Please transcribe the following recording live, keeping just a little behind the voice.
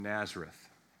Nazareth,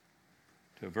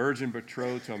 to a virgin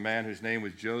betrothed to a man whose name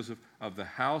was Joseph of the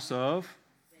house of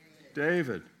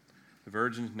David. The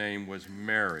virgin's name was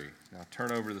Mary. Now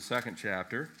turn over to the second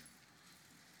chapter,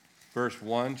 verse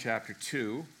 1, chapter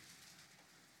 2.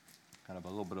 Kind of a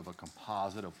little bit of a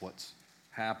composite of what's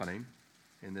happening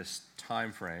in this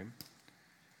time frame.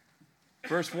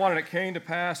 Verse 1, and it came to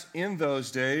pass in those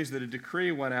days that a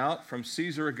decree went out from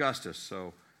Caesar Augustus.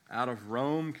 So out of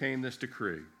Rome came this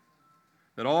decree,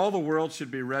 that all the world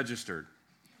should be registered.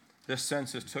 This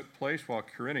census took place while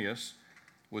Quirinius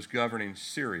was governing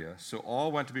Syria. So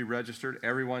all went to be registered,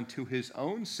 everyone to his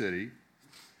own city.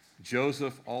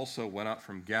 Joseph also went up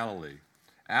from Galilee,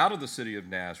 out of the city of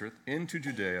Nazareth, into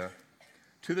Judea,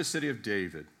 to the city of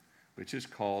David, which is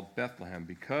called Bethlehem,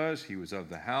 because he was of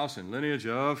the house and lineage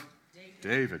of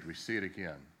David. We see it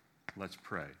again. Let's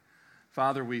pray.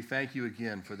 Father, we thank you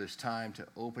again for this time to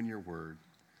open your word,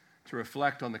 to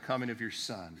reflect on the coming of your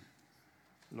Son.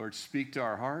 Lord, speak to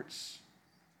our hearts.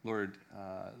 Lord,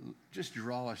 just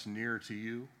draw us nearer to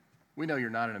you. We know you're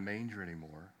not in a manger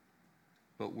anymore,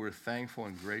 but we're thankful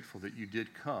and grateful that you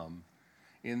did come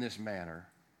in this manner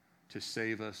to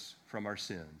save us from our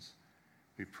sins.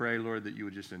 We pray, Lord, that you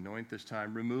would just anoint this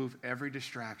time, remove every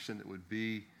distraction that would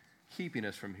be keeping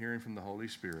us from hearing from the Holy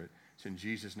Spirit. It's in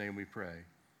Jesus' name we pray.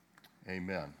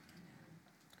 Amen.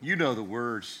 You know the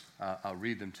words. I'll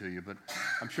read them to you, but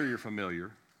I'm sure you're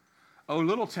familiar. O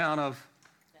little town of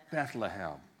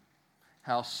Bethlehem,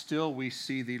 how still we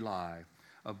see thee lie.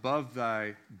 Above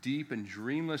thy deep and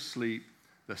dreamless sleep,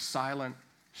 the silent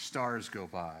stars go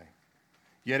by.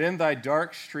 Yet in thy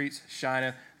dark streets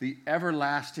shineth the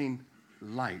everlasting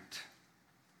light.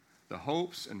 The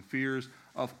hopes and fears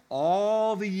of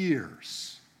all the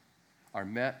years are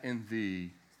met in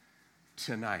thee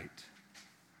tonight.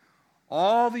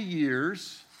 All the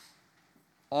years,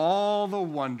 all the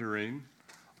wondering,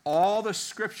 all the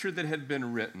scripture that had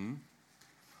been written,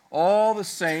 all the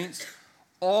saints,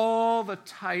 all the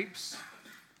types,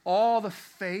 all the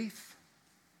faith,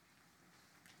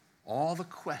 all the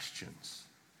questions,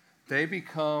 they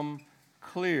become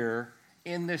clear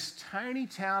in this tiny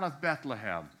town of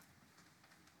Bethlehem.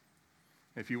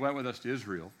 If you went with us to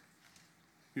Israel,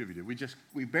 few of you did.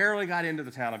 We barely got into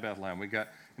the town of Bethlehem.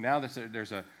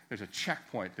 There's a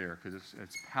checkpoint there because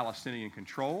it's Palestinian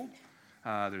controlled.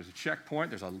 There's a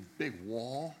checkpoint. There's a big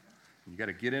wall. You got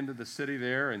to get into the city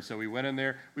there, and so we went in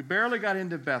there. We barely got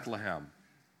into Bethlehem.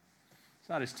 It's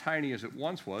not as tiny as it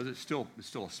once was. It's still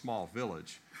a small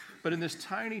village, but in this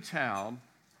tiny town,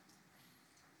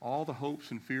 all the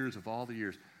hopes and fears of all the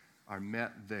years are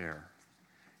met there,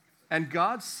 and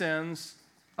God sends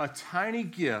a tiny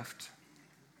gift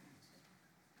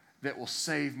that will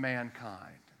save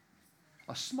mankind.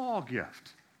 A small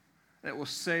gift that will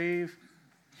save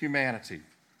humanity.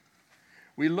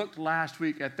 We looked last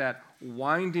week at that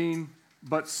winding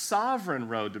but sovereign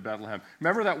road to Bethlehem.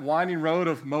 Remember that winding road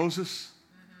of Moses?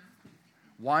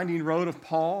 Mm-hmm. Winding road of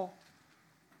Paul?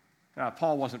 Now,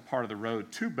 Paul wasn't part of the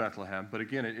road to Bethlehem, but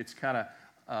again, it's kind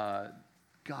of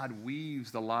God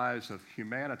weaves the lives of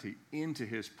humanity into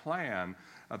his plan,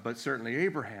 but certainly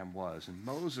Abraham was, and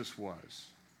Moses was.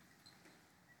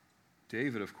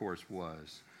 David, of course,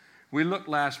 was. We looked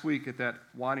last week at that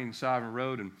winding sovereign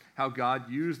road and how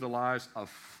God used the lives of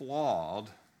flawed,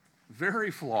 very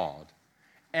flawed,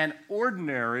 and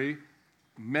ordinary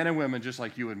men and women just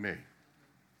like you and me.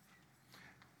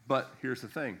 But here's the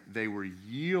thing. They were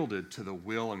yielded to the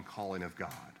will and calling of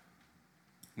God.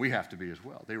 We have to be as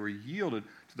well. They were yielded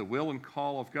to the will and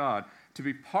call of God to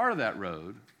be part of that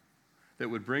road that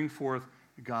would bring forth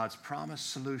God's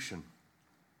promised solution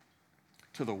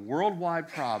to the worldwide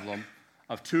problem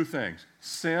of two things,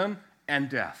 sin and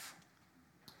death.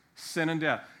 Sin and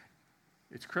death.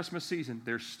 It's Christmas season.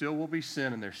 There still will be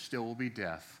sin and there still will be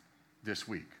death this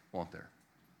week, won't there?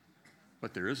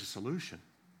 But there is a solution.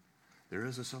 There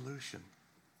is a solution.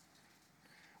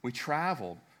 We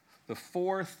traveled the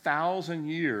 4,000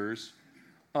 years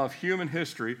of human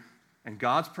history and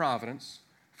God's providence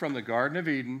from the Garden of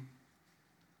Eden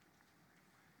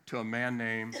to a man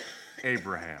named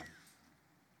Abraham,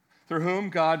 through whom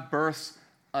God births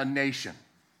a nation,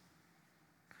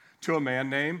 to a man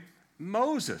named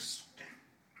Moses,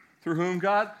 through whom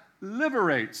God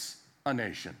liberates a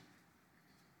nation,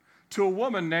 to a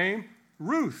woman named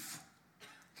Ruth,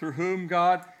 through whom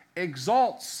God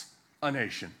exalts a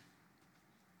nation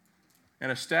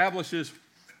and establishes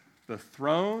the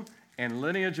throne and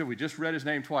lineage of, we just read his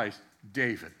name twice,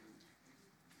 David.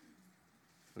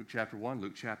 Luke chapter 1,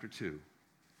 Luke chapter 2.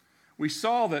 We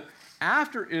saw that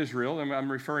after Israel, and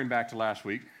I'm referring back to last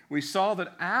week, we saw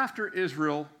that after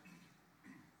Israel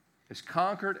is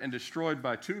conquered and destroyed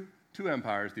by two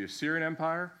empires, the Assyrian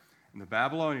Empire and the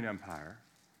Babylonian Empire,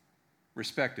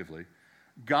 respectively,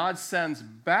 God sends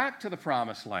back to the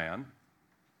promised land,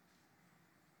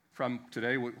 from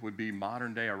today what would be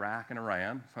modern-day Iraq and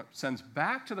Iran, sends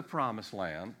back to the promised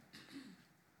land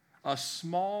a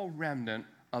small remnant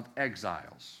of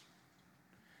exiles.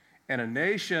 And a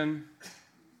nation,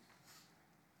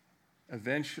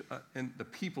 eventually, and the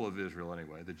people of Israel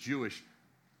anyway, the Jewish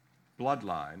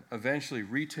bloodline, eventually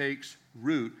retakes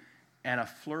root, and a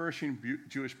flourishing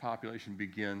Jewish population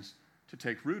begins to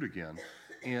take root again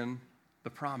in the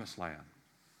promised land.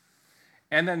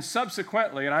 And then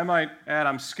subsequently, and I might add,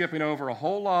 I'm skipping over a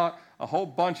whole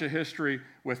bunch of history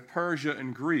with Persia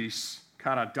and Greece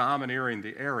kind of domineering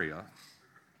the area,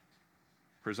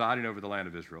 presiding over the land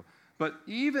of Israel. But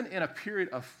even in a period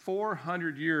of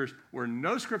 400 years where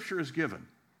no scripture is given,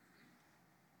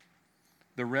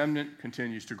 the remnant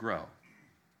continues to grow.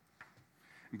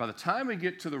 And by the time we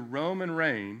get to the Roman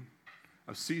reign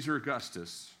of Caesar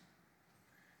Augustus,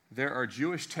 there are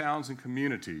Jewish towns and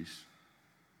communities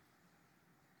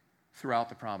throughout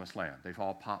the promised land. They've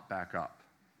all popped back up,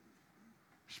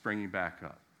 springing back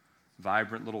up,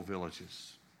 vibrant little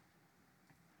villages.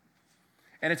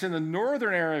 And it's in the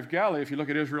northern area of Galilee. If you look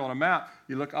at Israel on a map,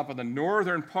 you look up at the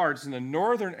northern parts. In the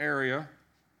northern area,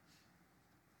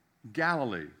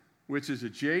 Galilee, which is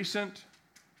adjacent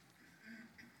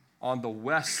on the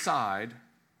west side,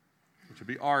 which would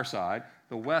be our side,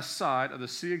 the west side of the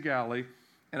Sea of Galilee,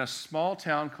 in a small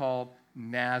town called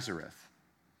Nazareth,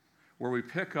 where we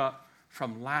pick up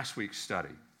from last week's study,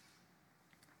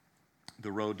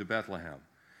 the road to Bethlehem,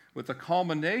 with the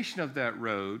culmination of that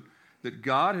road that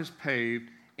God has paved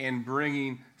in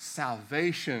bringing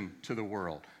salvation to the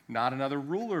world. Not another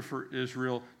ruler for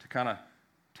Israel to kind of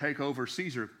take over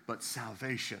Caesar, but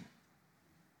salvation.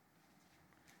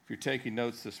 If you're taking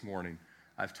notes this morning,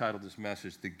 I've titled this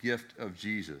message, The Gift of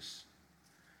Jesus.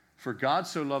 For God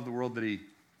so loved the world that he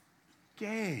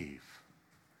gave.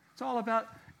 It's all about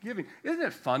giving. Isn't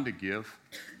it fun to give?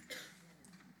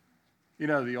 You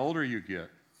know, the older you get,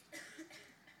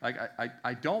 like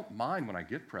I don't mind when I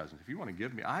get presents. If you want to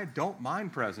give me, I don't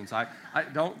mind presents.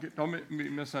 Don't be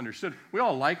misunderstood. We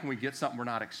all like when we get something we're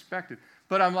not expected.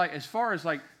 But I'm like, as far as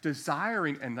like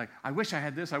desiring and like, I wish I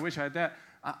had this, I wish I had that.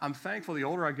 I'm thankful the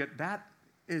older I get, that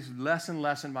is less and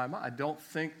less in my mind. I don't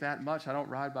think that much. I don't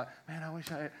ride by, man, I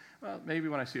wish I had. Well, maybe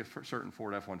when I see a certain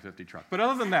Ford F-150 truck. But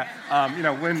other than that,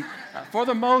 for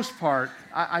the most part,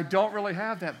 I don't really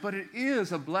have that. But it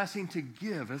is a blessing to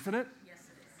give, isn't it? Yes,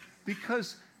 it is.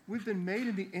 Because we've been made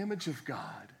in the image of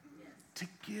God to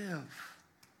give.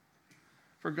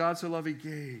 For God so loved, he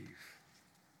gave.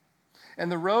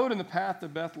 And the road and the path to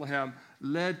Bethlehem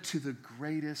led to the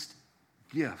greatest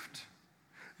gift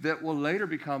that will later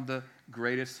become the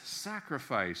greatest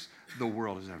sacrifice the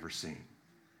world has ever seen.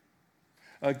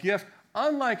 A gift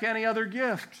unlike any other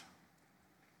gift.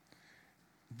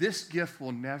 This gift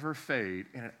will never fade,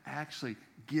 and it actually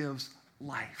gives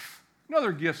life. No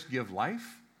other gifts give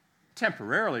life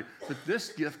temporarily, but this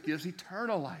gift gives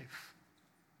eternal life.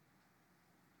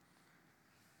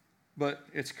 But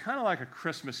it's kind of like a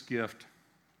Christmas gift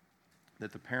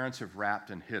that the parents have wrapped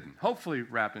and hidden, hopefully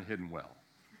wrapped and hidden well.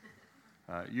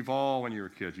 You've all, when you were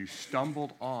kids, you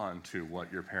stumbled on to what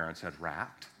your parents had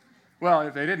wrapped. Well,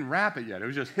 if they didn't wrap it yet, it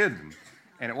was just hidden,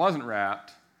 and it wasn't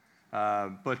wrapped.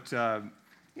 If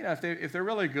they're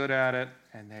really good at it,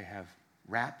 and they have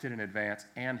wrapped it in advance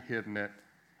and hidden it,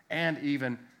 and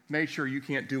even made sure you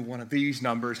can't do one of these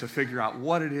numbers to figure out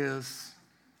what it is,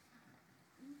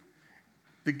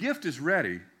 the gift is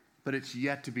ready, but it's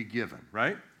yet to be given,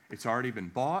 right? It's already been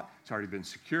bought, it's already been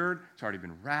secured, it's already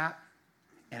been wrapped,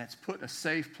 and it's put in a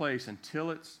safe place until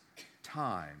it's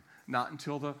time, not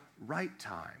until the right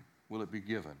time will it be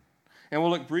given. And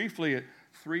we'll look briefly at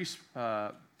three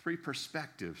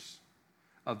perspectives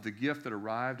of the gift that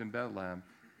arrived in Bethlehem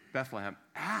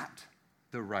at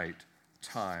the right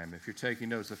time. If you're taking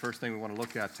notes, the first thing we want to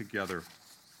look at together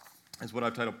is what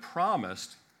I've titled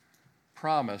Promised,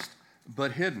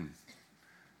 but Hidden.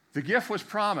 The gift was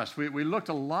promised. We looked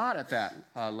a lot at that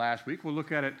last week. We'll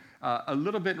look at it a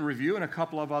little bit in review and a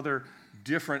couple of other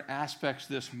different aspects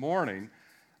this morning.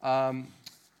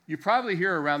 You probably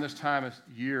hear around this time of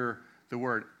year the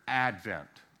word Advent.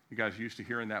 You guys used to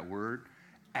hearing that word?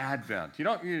 Advent. You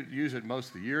don't use it most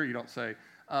of the year. You don't say,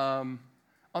 on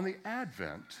the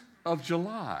Advent of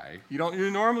July. You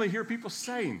normally hear people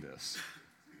saying this.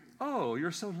 Oh,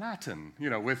 you're so Latin,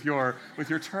 with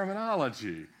your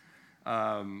terminology.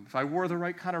 If I wore the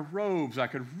right kind of robes, I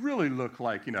could really look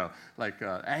like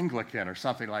Anglican or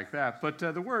something like that. But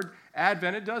the word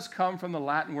Advent, it does come from the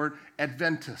Latin word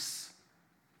adventus.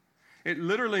 It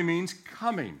literally means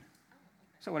coming.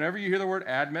 So whenever you hear the word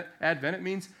Advent, it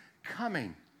means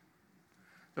coming.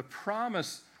 The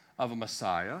promise of a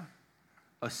Messiah,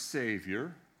 a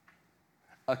Savior,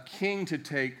 a king to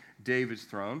take David's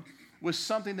throne, was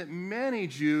something that many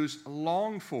Jews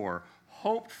longed for,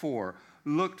 hoped for,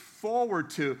 looked forward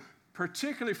to,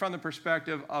 particularly from the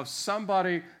perspective of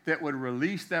somebody that would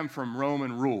release them from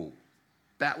Roman rule.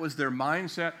 That was their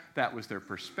mindset. That was their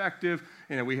perspective.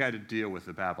 We had to deal with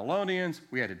the Babylonians.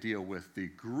 We had to deal with the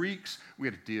Greeks. We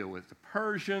had to deal with the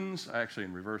Persians. Actually,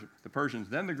 in reverse, the Persians,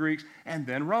 then the Greeks, and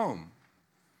then Rome.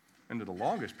 And the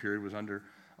longest period was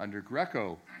under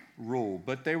Greco rule.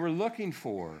 But they were looking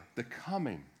for the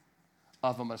coming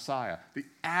of a Messiah, the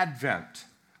advent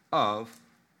of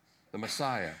the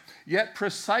Messiah. Yet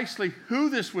precisely who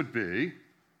this would be,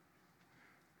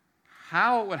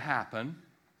 how it would happen,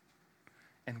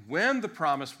 and when the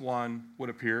promised one would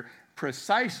appear,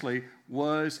 precisely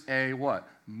was a what?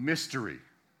 Mystery.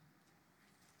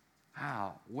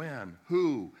 How, when,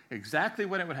 who, exactly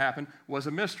when it would happen was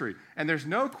a mystery. And there's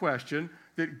no question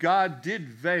that God did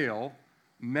veil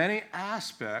many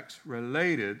aspects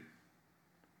related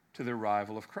to the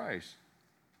arrival of Christ.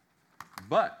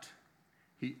 But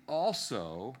he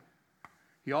also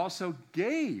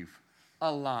gave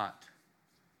a lot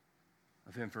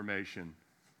of information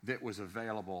that was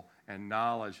available and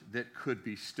knowledge that could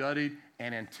be studied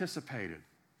and anticipated.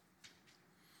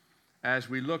 As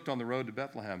we looked on the road to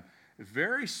Bethlehem,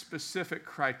 very specific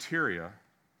criteria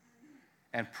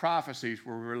and prophecies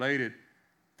were related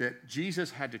that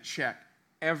Jesus had to check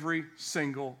every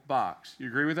single box. You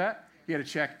agree with that? He had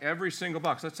to check every single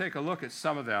box. Let's take a look at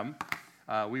some of them.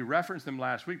 We referenced them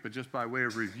last week, but just by way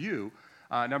of review,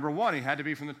 number one, he had to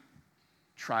be from the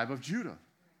tribe of Judah.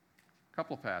 A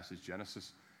couple of passages,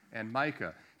 Genesis and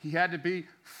Micah. He had to be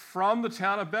from the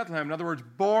town of Bethlehem. In other words,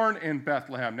 born in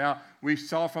Bethlehem. Now, we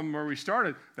saw from where we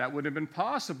started, that wouldn't have been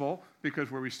possible because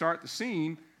where we start the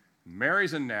scene,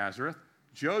 Mary's in Nazareth,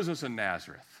 Joseph's in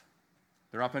Nazareth.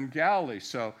 They're up in Galilee,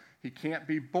 so he can't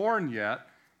be born yet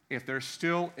if they're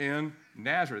still in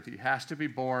Nazareth. He has to be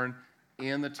born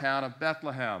in the town of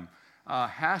Bethlehem.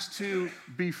 Has to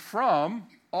be from,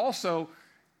 also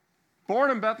born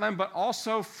in Bethlehem, but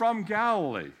also from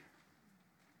Galilee.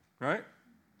 Right?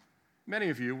 Many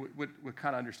of you would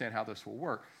kind of understand how this will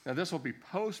work. Now, this will be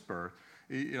post-birth.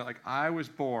 Like I was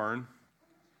born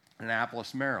in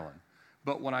Annapolis, Maryland.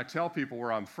 But when I tell people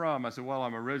where I'm from, I say, well,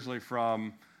 I'm originally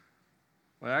from,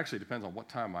 well, it actually depends on what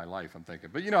time of my life I'm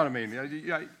thinking. But you know what I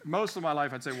mean. Most of my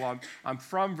life, I'd say, well, I'm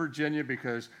from Virginia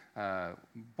because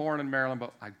born in Maryland,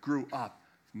 but I grew up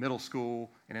middle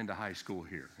school and into high school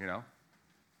here,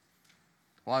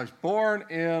 Well, I was born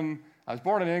in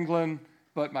England,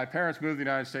 but my parents moved to the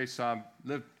United States, so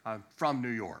I'm from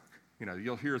New York.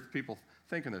 You'll hear people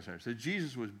thinking this. So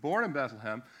Jesus was born in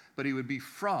Bethlehem, but he would be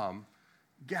from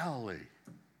Galilee.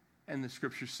 And the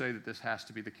scriptures say that this has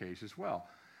to be the case as well.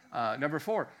 Number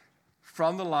 4,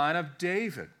 from the line of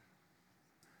David.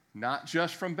 Not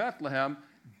just from Bethlehem,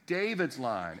 David's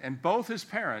line. And both his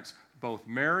parents, both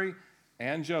Mary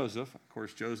and Joseph, of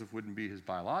course, Joseph wouldn't be his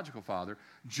biological father.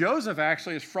 Joseph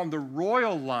actually is from the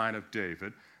royal line of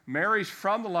David. Mary's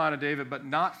from the line of David, but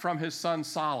not from his son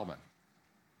Solomon.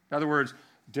 In other words,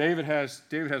 David has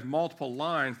multiple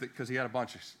lines because he had a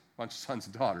bunch of sons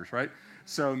and daughters, right?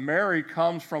 So Mary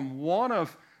comes from one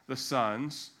of the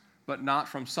sons, but not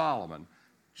from Solomon.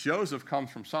 Joseph comes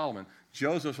from Solomon.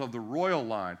 Joseph's of the royal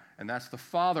line, and that's the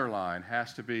father line.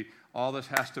 All this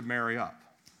has to marry up.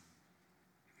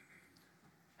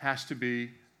 Has to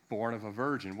be born of a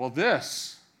virgin. Well,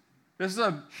 this is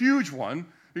a huge one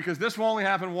because this will only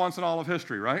happen once in all of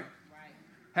history, right?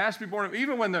 Has to be born of.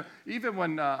 Even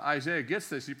when Isaiah gets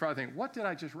this, you probably think, "What did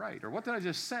I just write?" or "What did I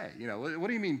just say?" What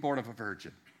do you mean born of a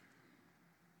virgin?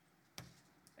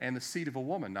 And the seed of a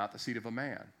woman, not the seed of a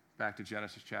man. Back to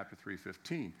Genesis chapter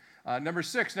 3:15. Number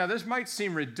 6. Now this might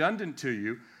seem redundant to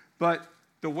you, but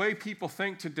the way people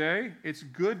think today, it's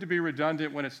good to be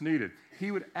redundant when it's needed.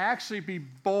 He would actually be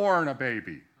born a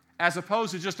baby, as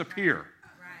opposed to just appear.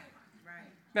 Right.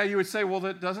 Now you would say, well,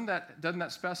 doesn't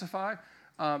that specify?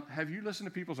 Have you listened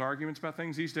to people's arguments about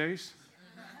things these days?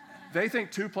 They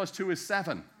think 2 + 2 is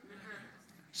 7.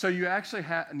 So you actually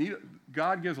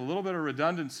God gives a little bit of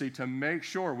redundancy to make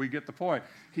sure we get the point.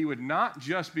 He would not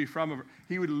just be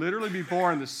he would literally be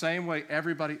born the same way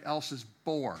everybody else is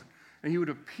born. And he would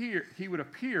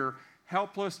appear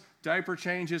helpless, diaper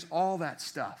changes, all that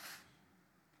stuff.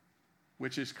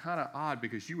 Which is kind of odd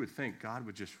because you would think God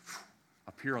would just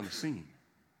appear on the scene.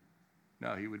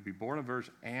 No, he would be born a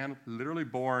virgin and literally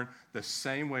born the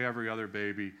same way every other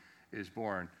baby is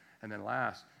born. And then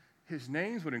last, his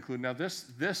names would include. Now,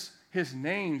 his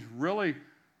names really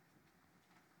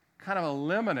kind of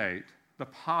eliminate the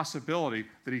possibility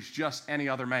that he's just any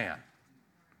other man.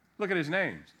 Look at his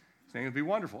names. His name would be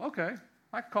Wonderful. Okay,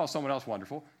 I could call someone else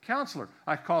Wonderful. Counselor.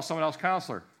 I could call someone else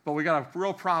Counselor. But we got a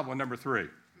real problem with number 3.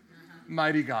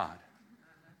 Mighty God.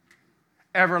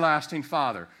 Everlasting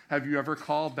Father. Have you ever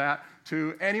called that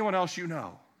to anyone else you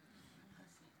know?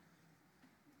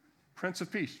 Prince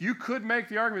of Peace. You could make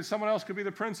the argument someone else could be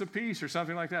the Prince of Peace or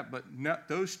something like that, but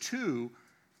those two,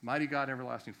 Mighty God and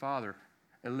Everlasting Father,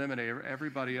 eliminate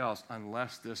everybody else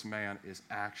unless this man is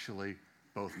actually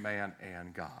both man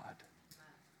and God.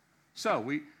 So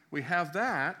we have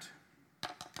that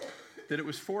it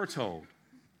was foretold.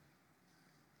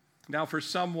 Now, for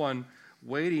someone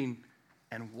waiting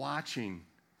and watching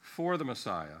for the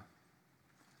Messiah,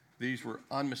 these were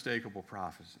unmistakable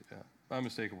prophecies.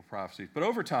 But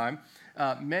over time,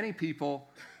 many people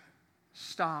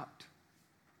stopped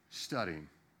studying,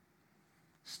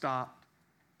 stopped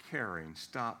caring,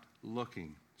 stopped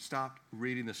looking, stopped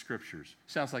reading the Scriptures.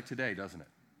 Sounds like today, doesn't it?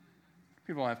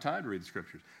 People don't have time to read the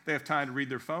Scriptures. They have time to read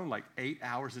their phone like 8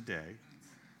 hours a day.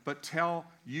 But tell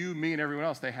you, me, and everyone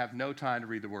else they have no time to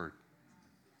read the Word.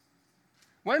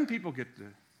 When people get to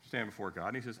stand before God,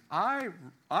 and he says,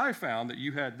 I found that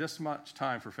you had this much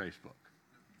time for Facebook,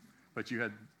 but you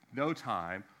had no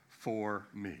time for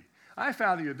me. I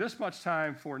found that you had this much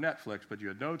time for Netflix, but you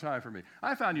had no time for me.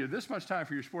 I found you had this much time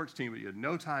for your sports team, but you had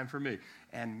no time for me.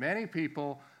 And many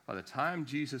people, by the time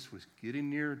Jesus was getting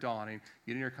near dawning,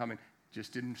 getting near coming,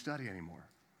 just didn't study anymore,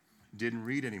 didn't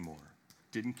read anymore,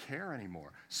 didn't care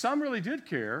anymore. Some really did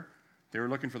care. They were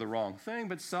looking for the wrong thing,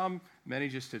 but many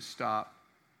just had stopped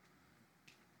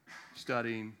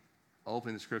studying,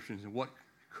 opening the Scriptures, and what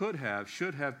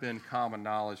should have been common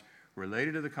knowledge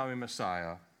related to the coming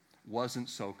Messiah wasn't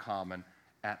so common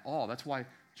at all. That's why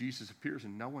Jesus appears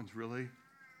and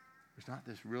there's not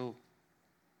this real,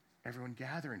 everyone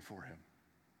gathering for him.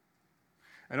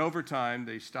 And over time,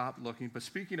 they stopped looking. But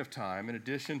speaking of time, in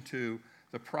addition to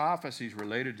the prophecies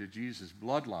related to Jesus'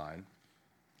 bloodline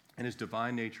and his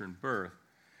divine nature and birth,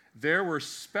 there were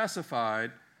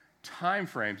specified time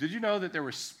frames. Did you know that there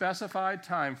were specified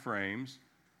time frames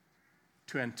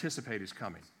to anticipate his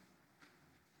coming?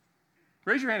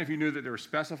 Raise your hand if you knew that there were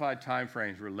specified time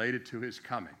frames related to his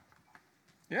coming.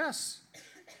 Yes.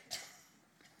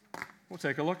 We'll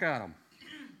take a look at them.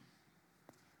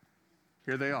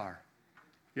 Here they are.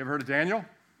 You ever heard of Daniel?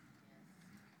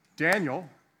 Daniel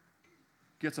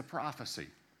gets a prophecy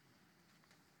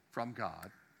from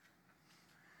God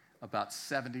about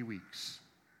 70 weeks.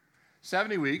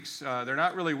 70 weeks, they're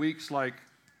not really weeks like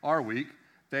our week.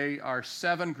 They are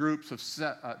 7 groups of,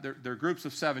 they're groups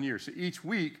of 7 years. So each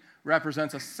week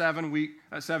represents a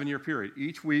 7-year period.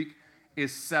 Each week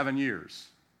is 7 years.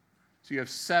 So you have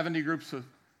 70 groups of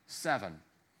 7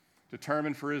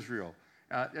 determined for Israel.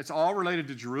 It's all related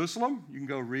to Jerusalem. You can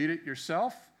go read it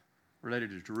yourself. Related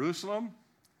to Jerusalem,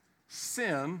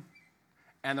 sin,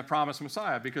 and the promised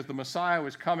Messiah, because the Messiah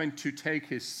was coming to take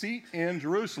his seat in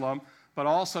Jerusalem, but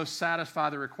also satisfy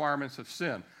the requirements of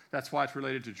sin. That's why it's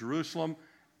related to Jerusalem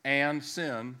and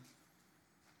sin.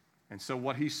 And so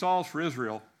what he solves for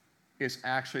Israel is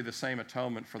actually the same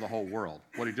atonement for the whole world.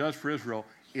 What he does for Israel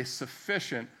is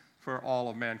sufficient for all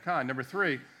of mankind. Number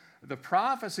 3, the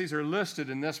prophecies are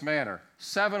listed in this manner: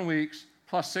 7 weeks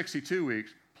plus 62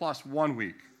 weeks plus 1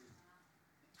 week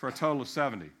for a total of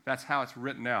 70. That's how it's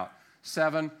written out.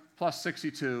 7 plus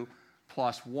 62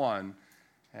 plus 1,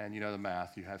 and you know the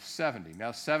math, you have 70.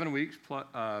 Now 7 weeks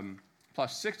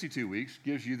plus 62 weeks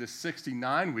gives you the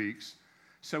 69 weeks.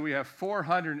 So we have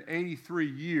 483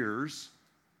 years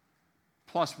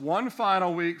plus 1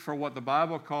 final week for what the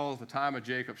Bible calls the time of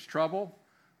Jacob's trouble,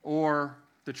 or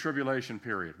the tribulation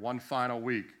period, 1 final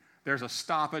week. There's a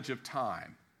stoppage of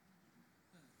time,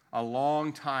 a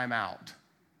long time out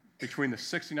between the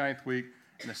 69th week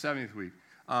and the 70th week.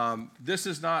 This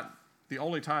is not the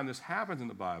only time this happens in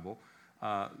the Bible.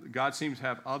 God seems to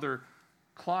have other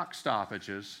clock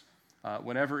stoppages.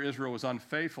 Whenever Israel was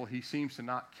unfaithful, he seems to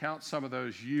not count some of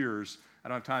those years, I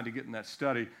don't have time to get in that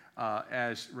study,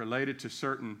 as related to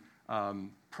certain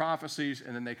prophecies,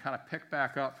 and then they kind of pick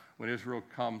back up when Israel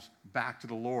comes back to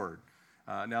the Lord.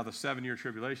 Now, the 7-year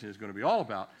tribulation is going to be all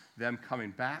about them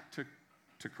coming back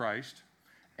to Christ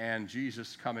and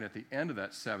Jesus coming at the end of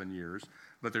that 7 years,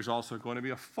 but there's also going to be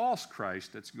a false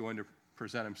Christ that's going to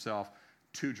present himself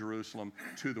to Jerusalem,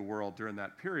 to the world during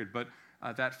that period. But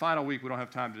that final week we don't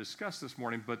have time to discuss this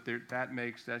morning, but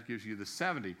that gives you the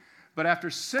 70. But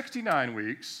after 69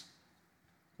 weeks,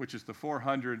 which is the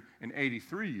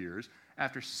 483 years,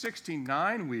 after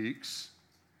 69 weeks,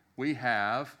 we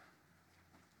have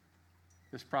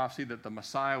this prophecy that the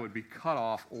Messiah would be cut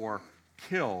off or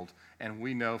killed, and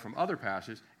we know from other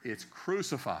passages it's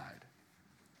crucified,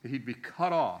 that he'd be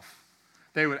cut off.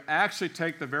 They would actually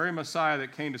take the very Messiah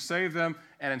that came to save them,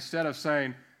 and instead of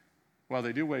saying, well,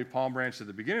 they do wave palm branches at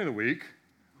the beginning of the week,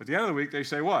 but at the end of the week they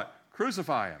say what?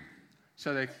 Crucify him.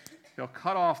 So they'll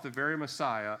cut off the very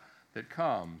Messiah that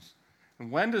comes.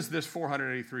 And when does this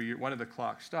 483 year, when did the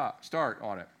clock start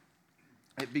on it?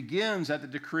 It begins at the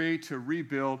decree to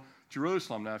rebuild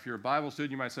Jerusalem. Now, if you're a Bible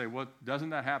student, you might say, well, doesn't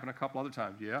that happen a couple other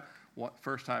times? Yeah.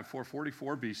 First time,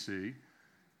 444 BC,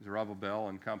 Zerubbabel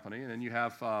and company. And then you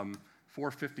have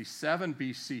 457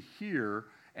 BC here.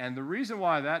 And the reason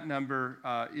why that number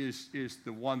is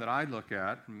the one that I look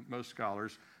at, and most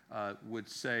scholars would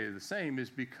say the same, is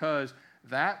because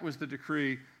that was the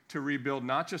decree to rebuild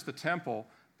not just the temple,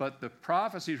 but the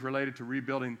prophecies related to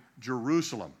rebuilding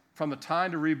Jerusalem. From the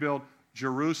time to rebuild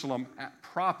Jerusalem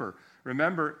proper.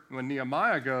 Remember, when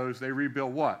Nehemiah goes, they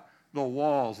rebuild what? The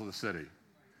walls of the city.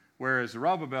 Whereas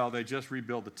Zerubbabel, they just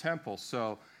rebuild the temple.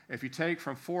 So if you take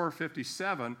from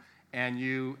 457 and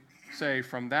you say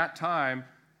from that time,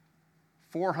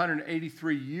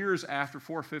 483 years after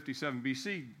 457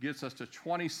 BC gets us to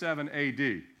 27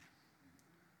 AD.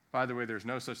 By the way, there's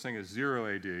no such thing as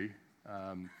 0 AD.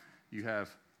 You have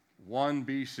 1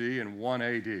 BC and 1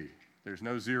 AD. There's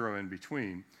no 0 in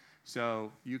between.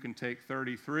 So you can take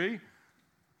 33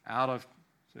 out of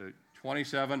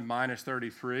 27 minus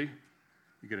 33.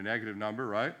 You get a negative number,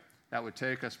 right? That would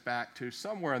take us back to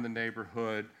somewhere in the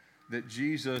neighborhood that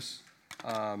Jesus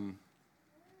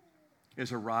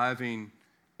is arriving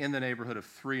in the neighborhood of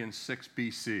 3 and 6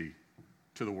 BC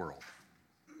to the world.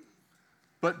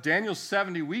 But Daniel's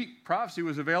 70-week prophecy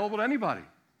was available to anybody.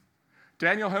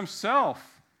 Daniel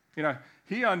himself,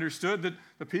 he understood that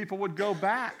the people would go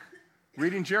back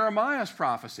reading Jeremiah's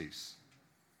prophecies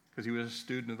because he was a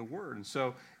student of the Word. And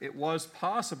so it was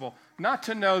possible not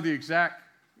to know the exact.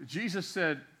 Jesus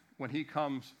said when he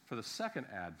comes for the second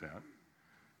advent,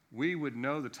 we would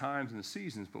know the times and the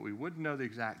seasons, but we wouldn't know the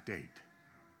exact date.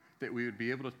 That we would be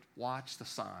able to watch the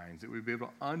signs, that we'd be able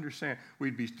to understand,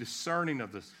 we'd be discerning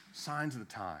of the signs of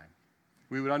the time.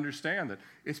 We would understand that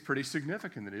it's pretty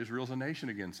significant that Israel's a nation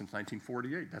again since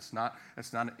 1948. That's not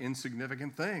an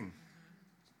insignificant thing.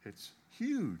 It's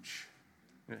huge.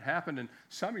 It happened in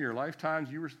some of your lifetimes.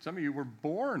 Some of you were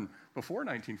born before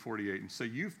 1948, and so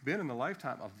you've been in the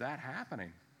lifetime of that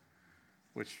happening,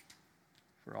 which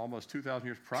for almost 2,000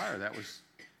 years prior, that was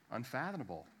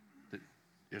unfathomable.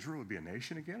 Israel would be a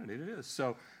nation again, and it is.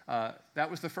 So that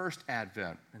was the first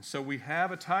advent. And so we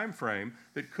have a time frame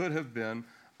that could have been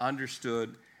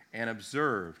understood and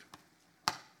observed.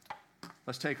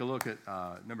 Let's take a look at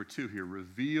number 2 here,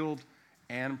 revealed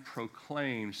and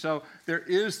proclaimed. So there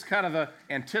is kind of the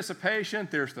anticipation,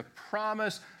 there's the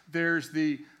promise, there's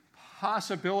the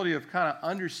possibility of kind of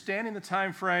understanding the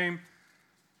time frame,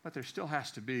 but there still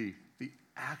has to be the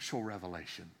actual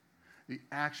revelation.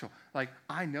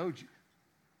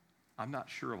 I'm not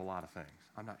sure of a lot of things.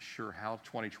 I'm not sure how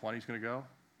 2020 is going to go.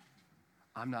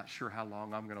 I'm not sure how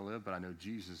long I'm going to live, but I know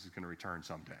Jesus is going to return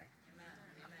someday.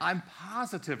 Amen. I'm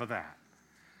positive of that.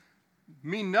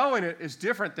 Me knowing it is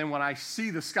different than when I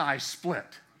see the sky split.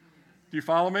 Do you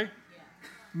follow me? Yeah.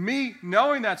 Me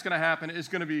knowing that's going to happen is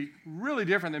going to be really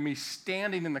different than me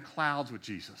standing in the clouds with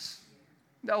Jesus.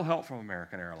 No help from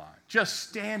American Airlines. Just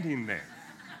standing there.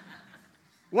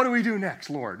 What do we do next,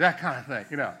 Lord? That kind of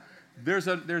thing, There's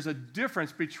a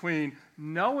difference between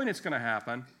knowing it's going to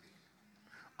happen.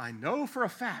 I know for a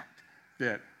fact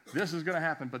that this is going to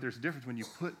happen, but there's a difference when you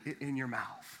put it in your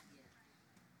mouth.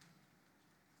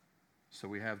 So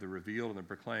we have the revealed and the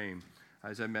proclaimed.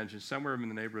 As I mentioned, somewhere in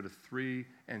the neighborhood of 3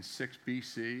 and 6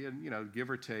 BC, and give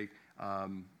or take, a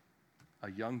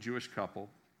young Jewish couple,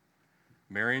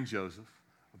 Mary and Joseph,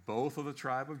 both of the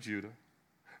tribe of Judah,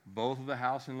 both of the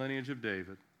house and lineage of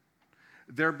David.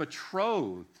 They're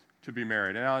betrothed to be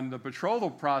married. Now, in the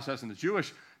betrothal process, in the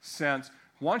Jewish sense,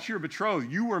 once you're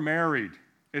betrothed, you were married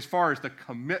as far as the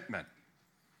commitment.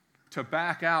 To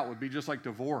back out would be just like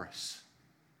divorce.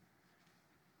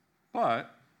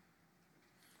 But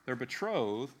they're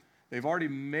betrothed. They've already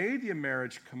made the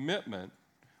marriage commitment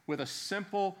with a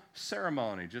simple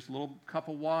ceremony, just a little cup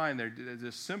of wine. There's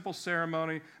a simple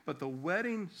ceremony, but the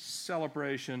wedding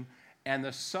celebration and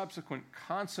the subsequent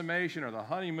consummation, or the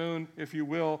honeymoon, if you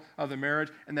will, of the marriage,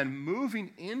 and then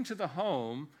moving into the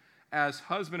home as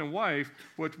husband and wife,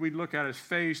 which we look at as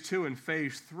phase 2 and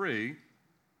phase 3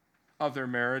 of their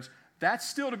marriage, that's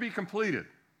still to be completed.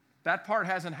 That part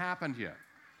hasn't happened yet.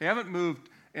 They haven't moved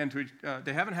into,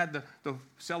 they haven't had the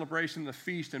celebration, the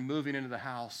feast, and moving into the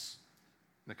house,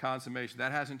 the consummation.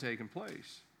 That hasn't taken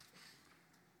place.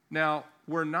 Now,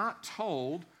 we're not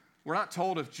told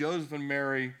if Joseph and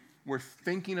Mary were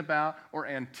thinking about or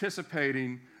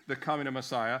anticipating the coming of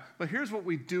Messiah, but here's what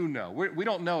we do know. We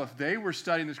don't know if they were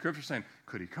studying the scripture saying,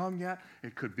 could he come yet?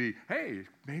 It could be, hey,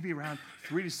 maybe around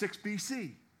 3 to 6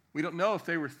 BC. We don't know if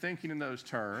they were thinking in those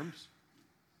terms.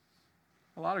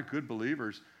 A lot of good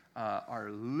believers are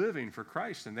living for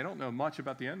Christ, and they don't know much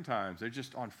about the end times. They're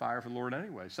just on fire for the Lord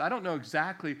anyway. So I don't know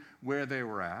exactly where they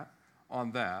were at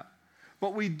on that.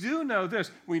 But we do know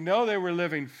this. We know they were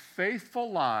living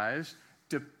faithful lives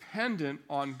dependent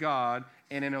on God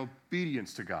and in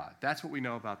obedience to God. That's what we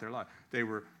know about their life. They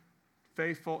were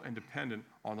faithful and dependent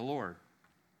on the Lord.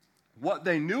 What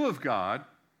they knew of God,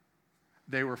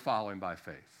 they were following by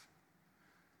faith.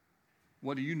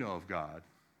 What do you know of God?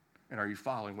 And are you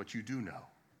following what you do know?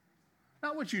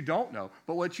 Not what you don't know,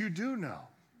 but what you do know.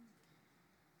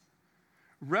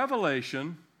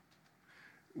 Revelation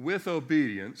with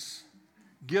obedience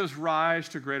gives rise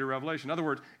to greater revelation. In other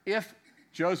words, if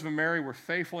Joseph and Mary were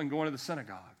faithful in going to the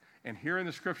synagogue and hearing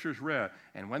the scriptures read,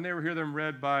 and when they would hear them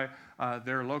read by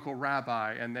their local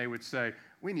rabbi, and they would say,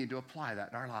 we need to apply that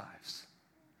in our lives.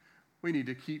 We need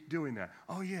to keep doing that.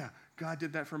 Oh yeah, God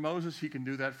did that for Moses, he can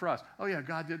do that for us. Oh yeah,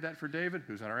 God did that for David,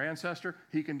 who's our ancestor,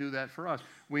 he can do that for us.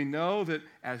 We know that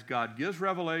as God gives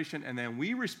revelation and then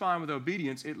we respond with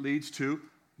obedience, it leads to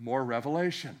more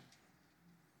revelation,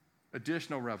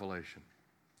 additional revelation.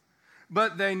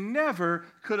 But they never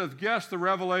could have guessed the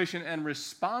revelation and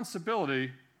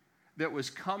responsibility that was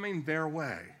coming their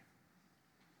way,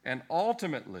 and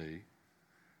ultimately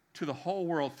to the whole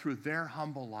world through their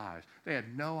humble lives. They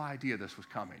had no idea this was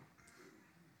coming.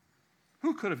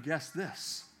 Who could have guessed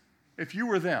this if you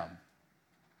were them?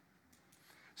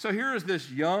 So here is this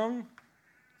young,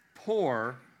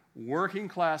 poor,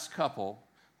 working-class couple,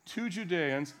 two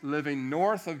Judeans living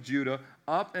north of Judah,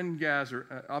 up in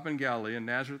Galilee, in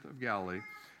Nazareth of Galilee,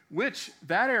 which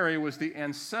that area was the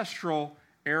ancestral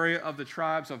area of the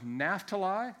tribes of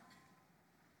Naphtali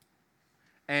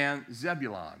and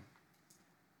Zebulun.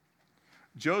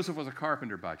 Joseph was a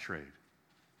carpenter by trade.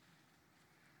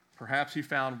 Perhaps he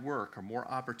found work or more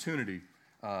opportunity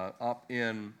up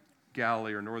in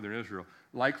Galilee or northern Israel.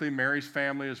 Likely Mary's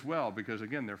family as well, because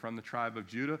again, they're from the tribe of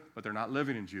Judah, but they're not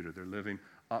living in Judah. They're living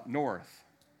up north.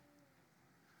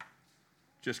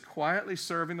 Just quietly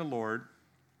serving the Lord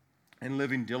and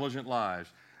living diligent lives.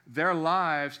 Their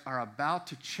lives are about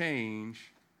to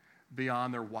change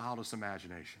beyond their wildest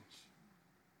imaginations.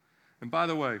 And by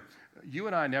the way, you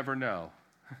and I never know.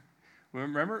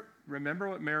 Remember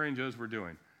what Mary and Joseph were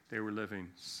doing. They were living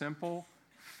simple,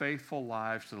 faithful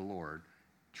lives to the Lord,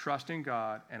 trusting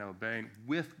God and obeying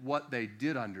with what they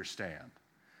did understand.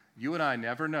 You and I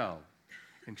never know.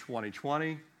 In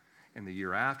 2020, in the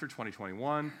year after,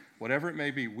 2021, whatever it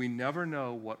may be, we never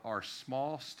know what our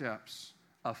small steps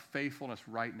of faithfulness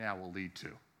right now will lead to.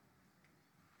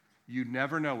 You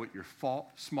never know what your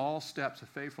small steps of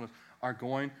faithfulness are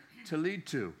going to lead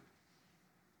to.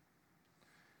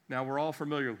 Now, we're all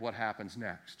familiar with what happens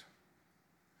next.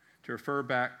 To refer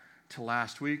back to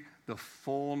last week, the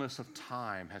fullness of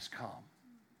time has come.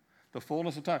 The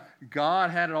fullness of time.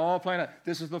 God had it all planned out.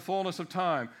 This is the fullness of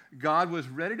time. God was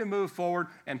ready to move forward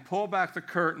and pull back the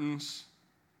curtains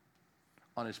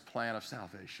on his plan of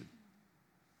salvation.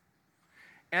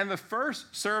 And the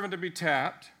first servant to be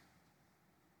tapped,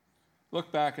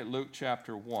 look back at Luke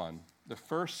chapter 1. The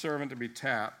first servant to be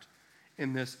tapped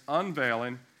in this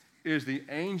unveiling is the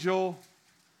angel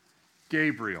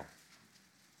Gabriel.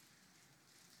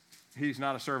 He's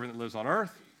not a servant that lives on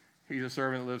earth. He's a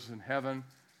servant that lives in heaven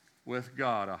with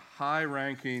God, a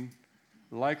high-ranking,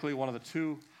 likely one of the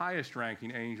two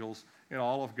highest-ranking angels in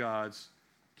all of God's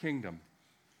kingdom.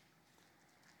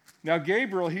 Now,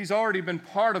 Gabriel, he's already been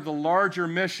part of the larger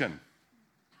mission.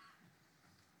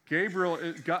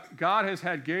 God has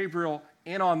had Gabriel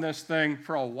in on this thing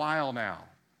for a while now.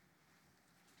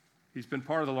 He's been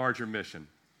part of the larger mission.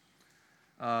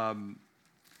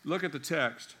 Look at the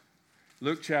text.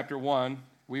 Luke chapter 1,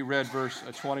 we read verse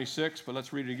 26, but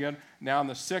let's read it again. Now in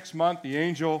the 6th month, the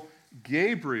angel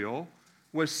Gabriel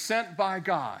was sent by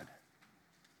God.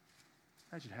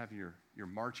 Imagine having your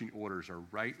marching orders are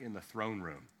right in the throne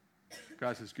room.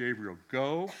 God says, Gabriel,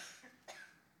 go,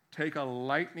 take a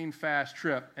lightning fast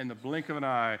trip, in the blink of an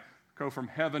eye, go from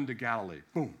heaven to Galilee.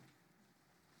 Boom.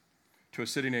 To a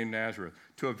city named Nazareth,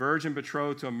 to a virgin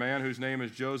betrothed to a man whose name is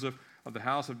Joseph of the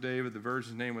house of David. The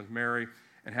virgin's name was Mary.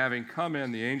 And having come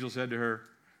in, the angel said to her,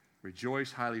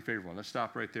 rejoice, highly favored one. Let's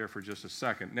stop right there for just a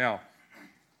second. Now,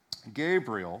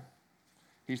 Gabriel,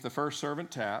 he's the first servant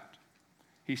tapped.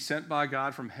 He's sent by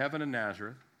God from heaven to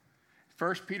Nazareth.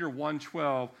 1 Peter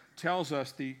 1:12 tells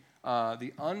us the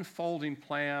the unfolding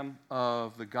plan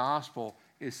of the gospel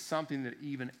is something that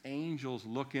even angels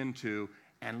look into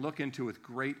and look into with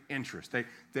great interest.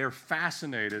 They're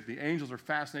fascinated. The angels are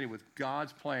fascinated with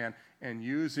God's plan and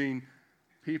using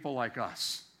people like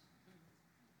us.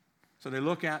 So they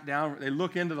look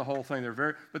into the whole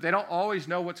thing. But they don't always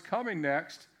know what's coming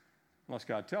next, unless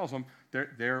God tells them.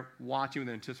 They're watching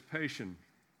with anticipation.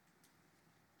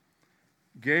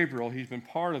 Gabriel, he's been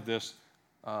part of this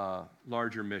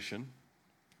larger mission.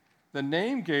 The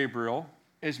name Gabriel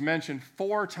is mentioned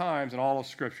 4 times in all of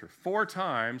Scripture. 4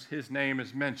 times his name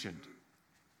is mentioned.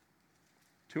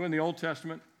 2 in the Old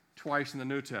Testament, twice in the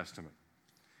New Testament.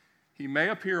 He may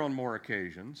appear on more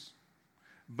occasions,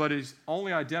 but is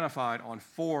only identified on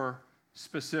 4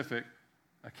 specific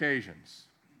occasions.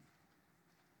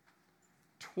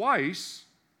 Twice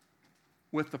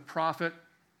with the prophet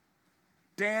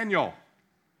Daniel.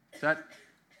 Does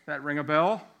that ring a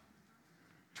bell?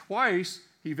 Twice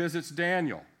he visits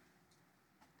Daniel.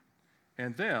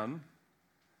 And then,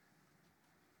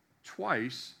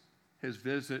 twice, his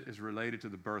visit is related to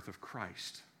the birth of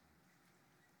Christ.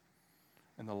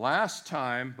 And the last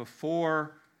time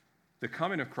before the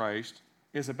coming of Christ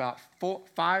is about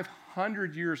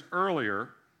 500 years earlier.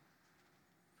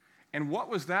 And what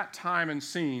was that time and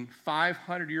scene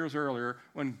 500 years earlier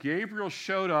when Gabriel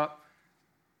showed up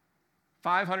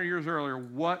 500 years earlier?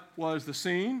 What was the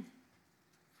scene?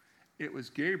 It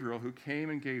was Gabriel who came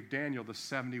and gave Daniel the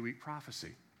 70-week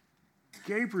prophecy.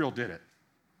 Gabriel did it.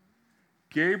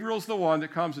 Gabriel's the one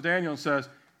that comes to Daniel and says,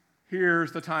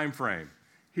 here's the time frame.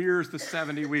 Here's the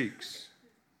 70 weeks.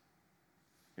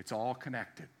 It's all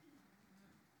connected.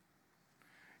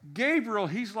 Gabriel,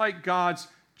 he's like God's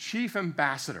chief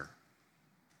ambassador.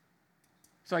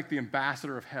 It's like the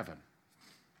ambassador of heaven.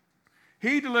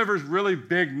 He delivers really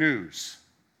big news.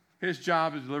 His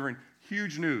job is delivering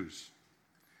huge news.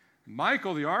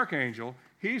 Michael, the archangel,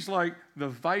 he's like the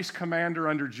vice commander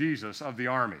under Jesus of the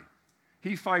army.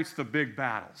 He fights the big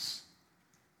battles.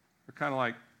 They're kind of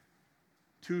like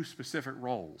 2 specific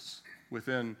roles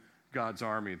within God's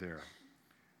army there.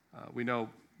 We know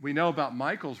about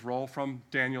Michael's role from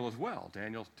Daniel as well.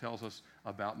 Daniel tells us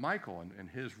about Michael and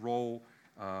his role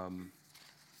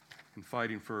in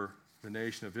fighting for the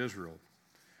nation of Israel.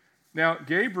 Now,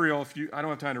 Gabriel, I don't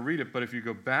have time to read it, but if you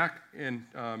go back in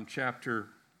chapter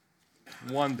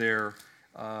 1 there,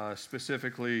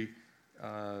 specifically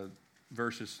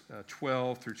verses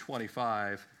 12 through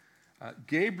 25,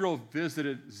 Gabriel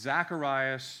visited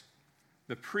Zacharias,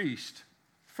 the priest,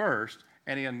 first,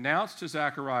 and he announced to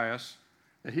Zacharias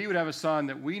that he would have a son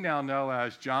that we now know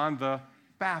as John the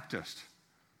Baptist.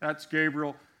 That's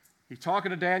Gabriel. He's talking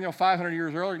to Daniel 500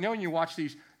 years earlier. You know when you watch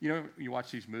these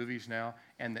movies now,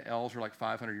 and the elves are like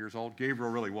 500 years old?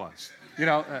 Gabriel really was.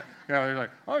 They're like,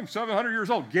 I'm 700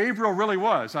 years old. Gabriel really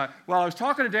was. I was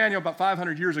talking to Daniel about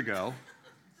 500 years ago,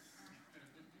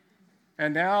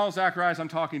 and now, Zacharias, I'm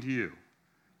talking to you.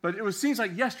 But seems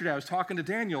like yesterday I was talking to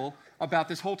Daniel about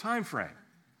this whole time frame.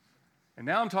 And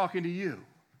now I'm talking to you.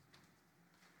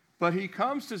 But he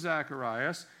comes to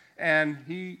Zacharias, and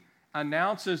he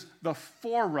announces the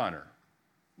forerunner.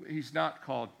 He's not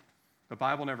called, the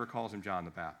Bible never calls him John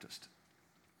the Baptist.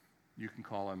 You can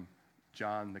call him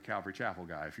John the Calvary Chapel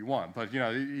guy if you want. But,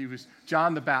 he was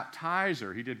John the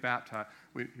Baptizer. He did baptize.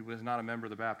 He was not a member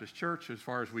of the Baptist church as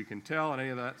far as we can tell and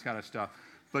any of that kind of stuff.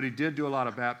 But he did do a lot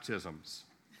of baptisms.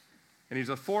 And he's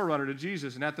a forerunner to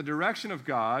Jesus. And at the direction of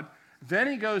God, then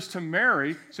he goes to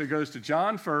Mary. So he goes to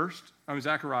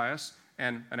Zacharias,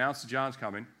 and announces John's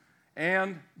coming.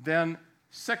 And then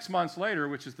 6 months later,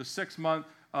 which is the 6th month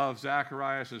of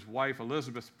Zacharias' wife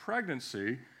Elizabeth's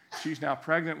pregnancy, she's now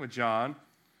pregnant with John.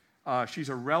 She's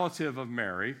a relative of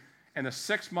Mary. And the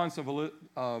 6 months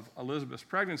of Elizabeth's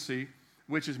pregnancy,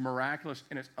 which is miraculous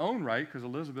in its own right, because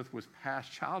Elizabeth was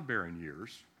past childbearing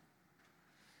years,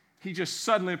 he just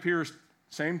suddenly appears,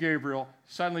 same Gabriel,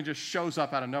 suddenly just shows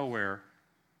up out of nowhere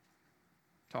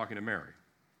talking to Mary.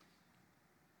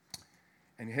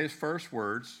 And his first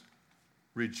words,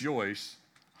 rejoice,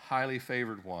 highly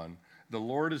favored one, the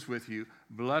Lord is with you,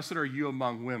 blessed are you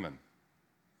among women.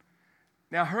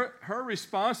 Now, her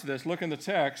response to this, look in the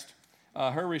text,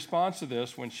 her response to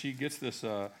this when she gets this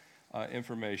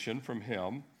information from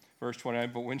him, verse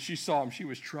 29, but when she saw him, she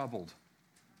was troubled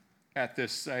at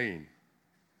this saying.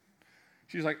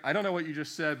 She's like, I don't know what you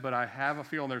just said, but I have a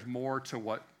feeling there's more to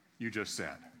what you just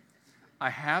said. I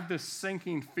have this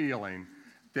sinking feeling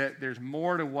that there's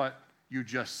more to what you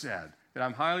just said, that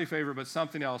I'm highly favored, but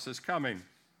something else is coming.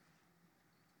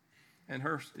 And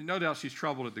no doubt she's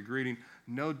troubled at the greeting.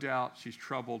 No doubt she's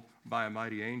troubled by a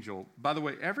mighty angel. By the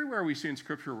way, everywhere we see in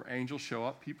Scripture where angels show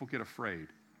up, people get afraid.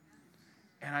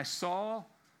 And I saw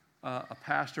a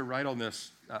pastor write on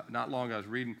this not long ago. I was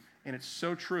reading, and it's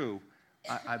so true.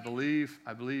 I believe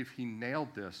he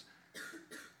nailed this.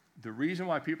 The reason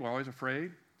why people are always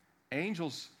afraid,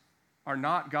 angels are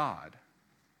not God,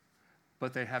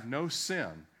 but they have no sin,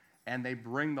 and they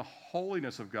bring the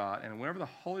holiness of God. And whenever the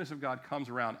holiness of God comes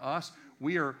around us,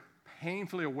 we are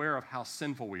painfully aware of how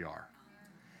sinful we are.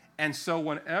 And so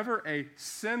whenever a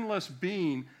sinless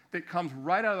being that comes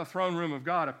right out of the throne room of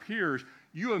God appears,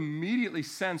 you immediately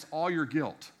sense all your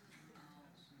guilt.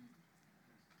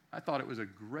 I thought it was a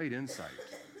great insight.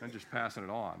 I'm just passing it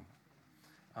on.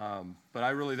 But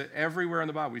everywhere in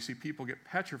the Bible, we see people get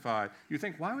petrified. You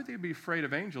think, why would they be afraid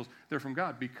of angels? They're from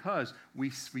God. Because we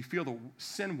feel the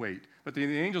sin weight. But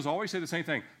the angels always say the same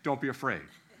thing. Don't be afraid.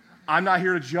 I'm not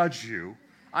here to judge you.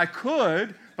 I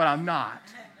could, but I'm not.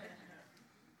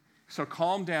 So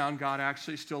calm down. God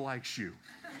actually still likes you.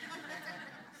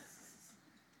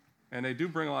 And they do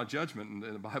bring a lot of judgment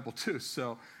in the Bible too,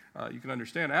 so you can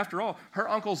understand. After all, her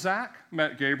uncle Zach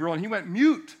met Gabriel, and he went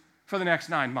mute for the next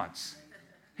 9 months.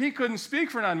 He couldn't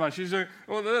speak for 9 months. She said,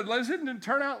 well, it didn't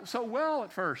turn out so well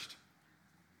at first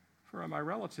for my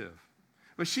relative.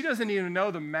 But she doesn't even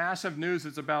know the massive news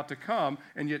that's about to come,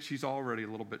 and yet she's already a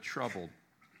little bit troubled.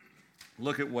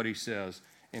 Look at what he says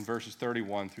in verses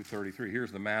 31 through 33.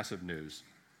 Here's the massive news.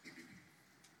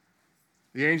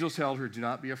 The angels tell her, do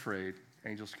not be afraid.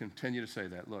 Angels continue to say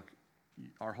that. Look,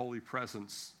 our holy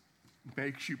presence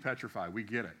makes you petrified. We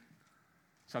get it.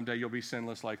 Someday you'll be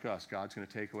sinless like us. God's going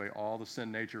to take away all the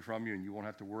sin nature from you, and you won't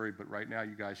have to worry. But right now,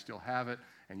 you guys still have it,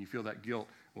 and you feel that guilt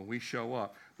when we show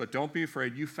up. But don't be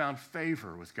afraid. You found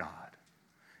favor with God.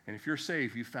 And if you're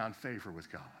saved, you found favor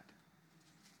with God.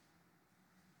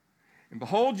 And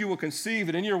behold, you will conceive,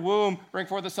 and in your womb bring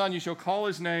forth a son. You shall call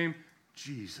his name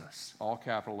Jesus. All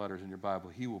capital letters in your Bible.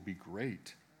 He will be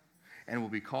great and will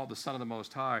be called the Son of the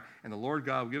Most High. And the Lord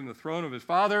God will give him the throne of his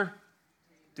father,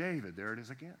 David. There it is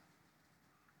again.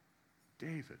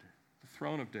 David, the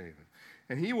throne of David.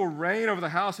 And he will reign over the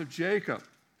house of Jacob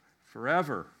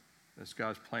forever. That's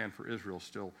God's plan for Israel,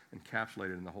 still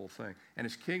encapsulated in the whole thing. And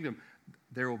his kingdom,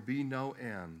 there will be no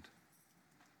end.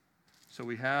 So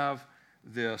we have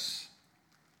this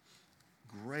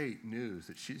great news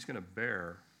that she's going to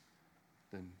bear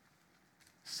the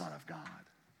Son of God,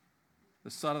 the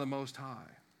Son of the Most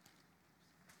High,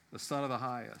 the Son of the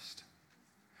Highest.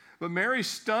 But Mary's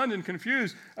stunned and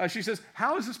confused. She says,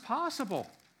 how is this possible?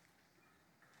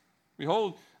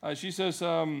 Behold, she says,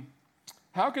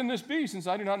 how can this be since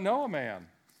I do not know a man?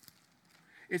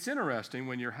 It's interesting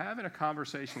when you're having a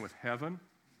conversation with heaven,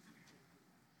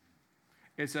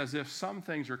 it's as if some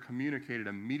things are communicated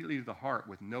immediately to the heart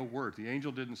with no words. The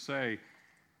angel didn't say,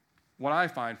 what I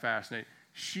find fascinating,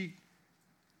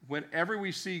 whenever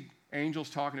we see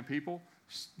angels talking to people,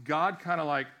 God kind of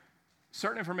like,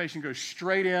 certain information goes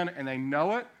straight in and they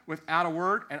know it without a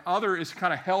word, and other is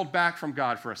kind of held back from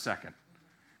God for a second.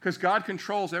 Because God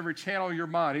controls every channel of your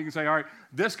mind. He can say, all right,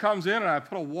 this comes in and I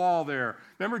put a wall there.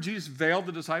 Remember Jesus veiled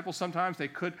the disciples sometimes? They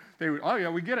would, oh yeah,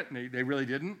 we get it. And they really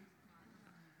didn't.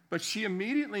 But she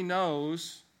immediately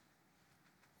knows,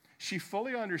 she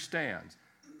fully understands.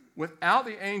 Without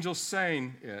the angel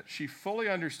saying it, she fully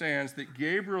understands that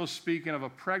Gabriel is speaking of a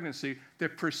pregnancy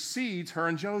that precedes her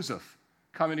and Joseph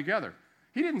coming together.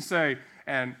 He didn't say,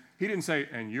 and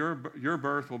your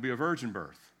birth will be a virgin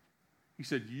birth. He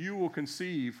said, you will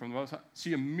conceive from the Most High.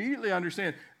 She immediately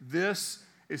understands, this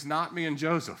is not me and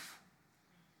Joseph.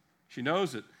 She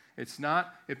knows it.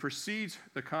 It precedes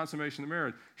the consummation of the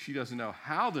marriage. She doesn't know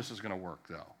how this is going to work,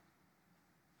 though.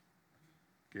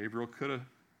 Gabriel could have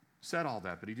said all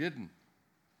that, but he didn't.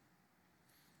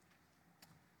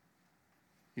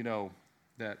 Gabriel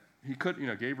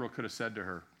could have said to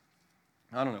her,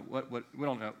 I don't know, we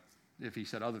don't know if he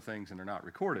said other things and they're not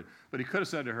recorded, but he could have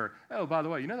said to her, oh, by the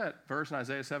way, you know that verse in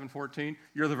Isaiah 7:14?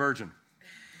 You're the virgin.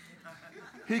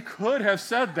 He could have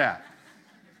said that.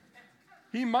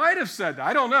 He might have said that.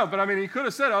 I don't know, but I mean, he could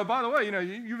have said, oh, by the way,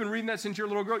 you've been reading that since you're a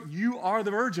little girl. You are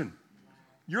the virgin.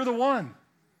 You're the one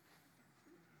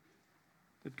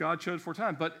that God chose for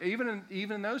time. But even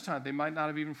in those times, they might not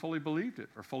have even fully believed it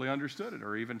or fully understood it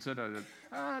or even said,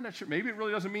 I'm not sure. Maybe it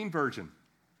really doesn't mean virgin.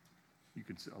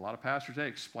 A lot of pastors today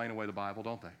explain away the Bible,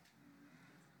 don't they?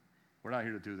 We're not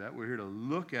here to do that. We're here to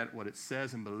look at what it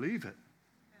says and believe it.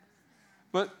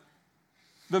 But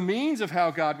the means of how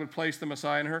God would place the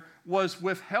Messiah in her was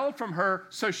withheld from her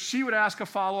so she would ask a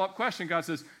follow-up question. God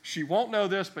says, she won't know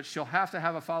this, but she'll have to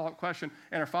have a follow-up question.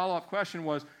 And her follow-up question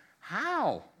was,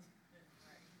 how?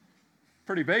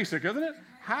 Pretty basic, isn't it?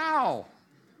 How?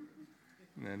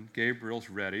 And then Gabriel's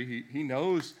ready. He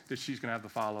knows that she's going to have the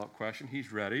follow-up question.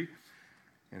 He's ready.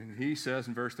 And he says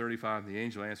in verse 35, the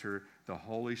angel answered, the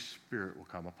Holy Spirit will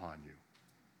come upon you.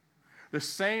 The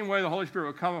same way the Holy Spirit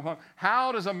will come upon.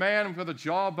 How does a man with a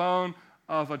jawbone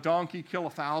of a donkey kill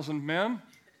 1,000 men?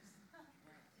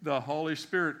 The Holy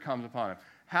Spirit comes upon him.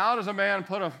 How does a man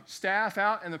put a staff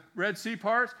out and the Red Sea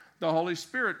parts? The Holy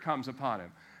Spirit comes upon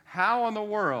him. How in the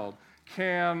world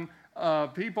can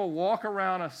people walk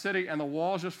around a city and the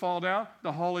walls just fall down?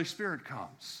 The Holy Spirit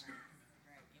comes.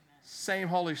 Same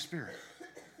Holy Spirit.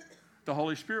 The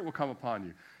Holy Spirit will come upon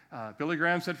you. Billy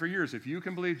Graham said for years, if you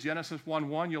can believe Genesis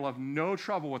 1:1, you'll have no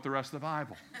trouble with the rest of the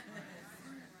Bible.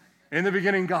 In the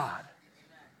beginning, God.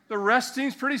 The rest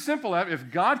seems pretty simple.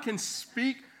 If God can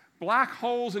speak black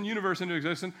holes in the universe into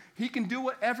existence, he can do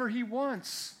whatever he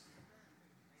wants.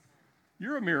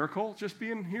 You're a miracle just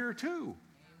being here too.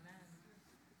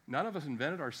 None of us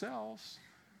invented ourselves.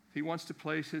 If he wants to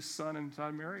place his son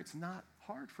inside Mary, it's not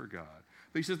hard for God.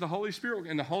 But he says the Holy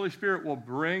Spirit will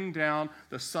bring down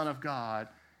the Son of God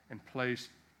and place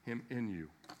him in you.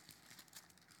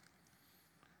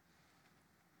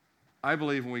 I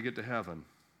believe when we get to heaven,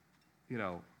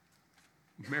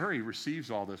 Mary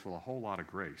receives all this with a whole lot of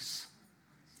grace.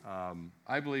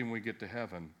 I believe when we get to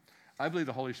heaven, I believe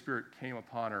the Holy Spirit came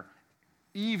upon her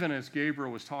even as Gabriel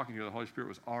was talking to her. The Holy Spirit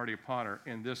was already upon her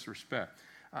in this respect.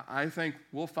 I think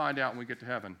we'll find out when we get to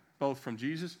heaven, both from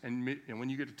Jesus and when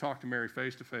you get to talk to Mary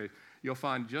face to face, you'll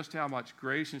find just how much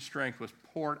grace and strength was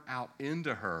poured out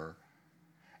into her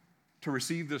to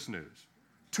receive this news,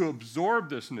 to absorb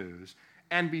this news,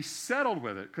 and be settled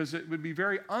with it, because it would be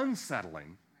very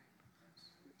unsettling.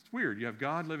 It's weird. You have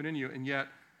God living in you, and yet,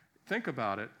 think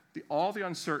about it, all the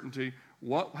uncertainty,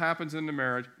 what happens in the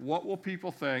marriage, what will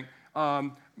people think,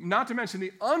 not to mention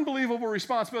the unbelievable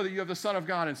responsibility that you have the Son of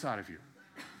God inside of you.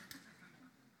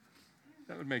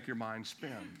 That would make your mind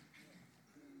spin.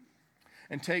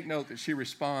 And take note that she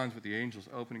responds with the angel's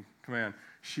opening command.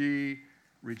 She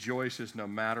rejoices no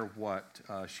matter what.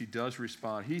 She does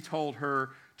respond. He told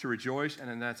her to rejoice, and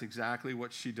then that's exactly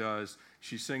what she does.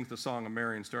 She sings the Song of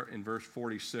Mary and start in verse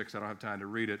 46. I don't have time to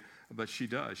read it, but she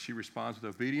does. She responds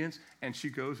with obedience, and she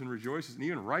goes and rejoices and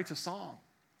even writes a song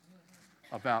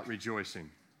about rejoicing.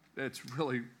 It's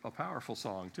really a powerful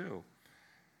song, too.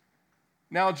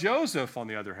 Now, Joseph, on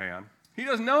the other hand, he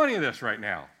doesn't know any of this right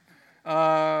now.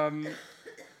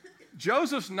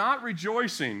 Joseph's not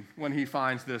rejoicing when he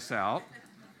finds this out.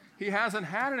 He hasn't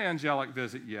had an angelic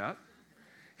visit yet.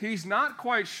 He's not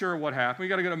quite sure what happened. We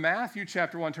got to go to Matthew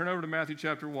chapter 1. Turn over to Matthew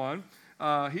chapter 1.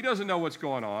 He doesn't know what's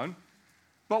going on.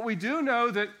 But we do know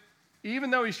that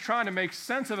even though he's trying to make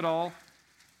sense of it all,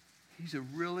 he's a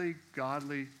really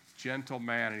godly, gentle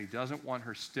man, and he doesn't want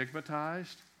her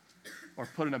stigmatized or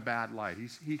put in a bad light.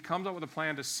 He comes up with a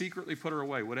plan to secretly put her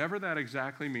away. Whatever that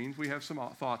exactly means, we have some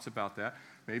thoughts about that.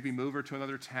 Maybe move her to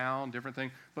another town, different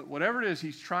thing. But whatever it is,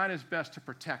 he's trying his best to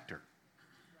protect her.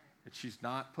 That she's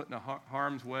not put in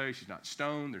harm's way, she's not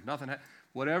stoned, there's nothing.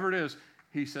 Whatever it is,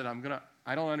 he said,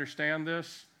 I don't understand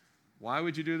this. Why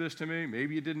would you do this to me?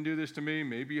 Maybe you didn't do this to me.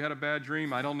 Maybe you had a bad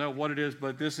dream. I don't know what it is,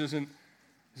 but this isn't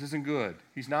good.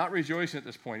 He's not rejoicing at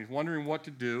this point. He's wondering what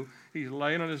to do. He's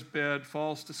laying on his bed,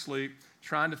 falls to sleep,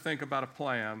 trying to think about a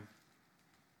plan,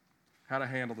 how to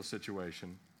handle the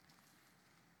situation.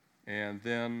 And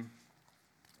then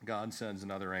God sends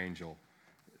another angel.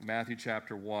 Matthew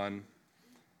chapter 1,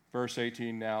 verse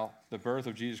 18, now the birth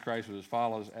of Jesus Christ was as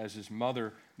follows. As his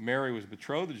mother Mary was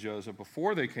betrothed to Joseph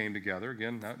before they came together,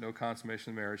 again, no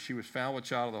consummation of marriage, she was found with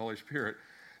child of the Holy Spirit.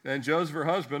 Then Joseph, her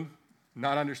husband,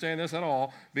 not understanding this at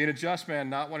all, being a just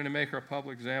man, not wanting to make her a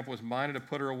public example, was minded to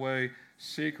put her away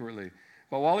secretly.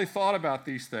 But while he thought about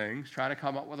these things, trying to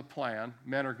come up with a plan,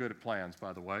 men are good at plans,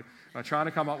 by the way, trying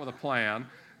to come up with a plan,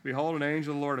 behold, an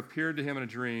angel of the Lord appeared to him in a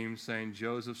dream, saying,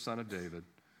 Joseph, son of David,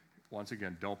 once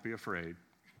again, don't be afraid.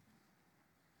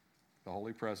 The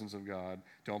holy presence of God,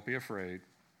 don't be afraid.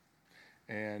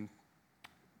 And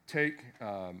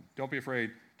don't be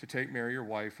afraid to take Mary, your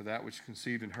wife, for that which is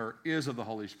conceived in her is of the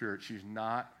Holy Spirit. She's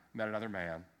not met another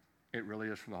man. It really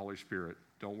is from the Holy Spirit.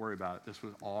 Don't worry about it. This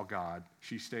was all God.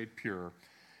 She stayed pure.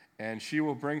 And she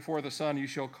will bring forth a son. You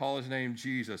shall call his name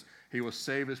Jesus. He will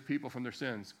save his people from their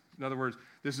sins. In other words,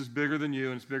 this is bigger than you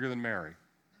and it's bigger than Mary.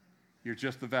 You're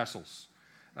just the vessels.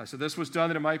 So this was done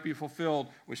that it might be fulfilled,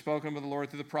 which spoken of the Lord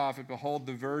through the prophet. Behold,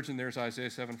 the virgin, there's Isaiah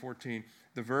 7:14.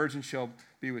 The virgin shall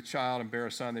be with child and bear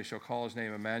a son. They shall call his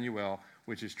name Emmanuel,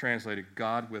 which is translated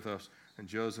God with us. And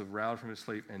Joseph roused from his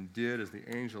sleep and did as the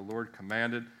angel of the Lord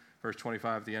commanded. Verse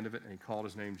 25 at the end of it, and he called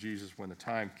his name Jesus when the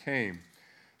time came.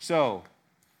 So,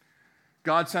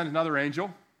 God sent another angel.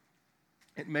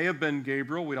 It may have been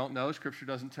Gabriel. We don't know. Scripture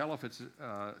doesn't tell if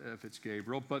it's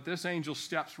Gabriel. But this angel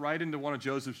steps right into one of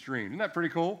Joseph's dreams. Isn't that pretty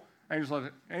cool?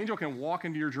 Angel can walk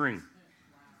into your dream.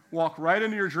 Walk right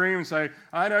into your dream and say,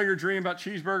 I know your dream about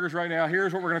cheeseburgers right now.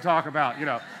 Here's what we're going to talk about.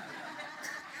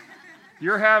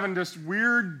 You're having this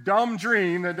weird, dumb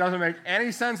dream that doesn't make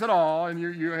any sense at all. And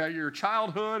your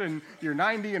childhood and you're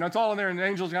 90 and it's all in there. And the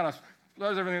angel's got to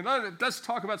close everything. Let's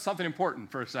talk about something important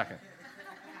for a second.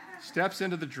 Steps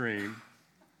into the dream.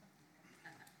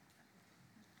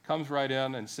 Comes right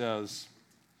in and says,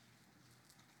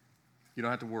 you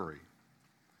don't have to worry.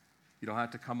 You don't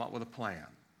have to come up with a plan.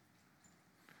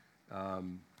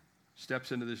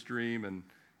 Steps into this dream and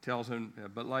tells him,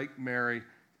 but like Mary,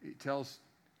 he tells,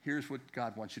 here's what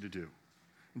God wants you to do.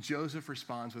 And Joseph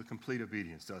responds with complete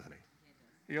obedience, doesn't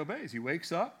he? He obeys. He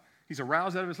wakes up. He's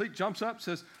aroused out of his sleep, jumps up,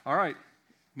 says, all right,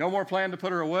 no more plan to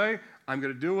put her away. I'm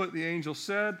going to do what the angel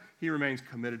said. He remains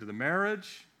committed to the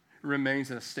marriage, remains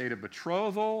in a state of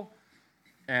betrothal,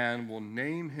 and will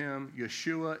name him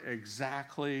Yeshua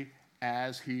exactly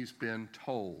as he's been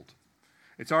told.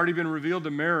 It's already been revealed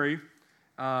to Mary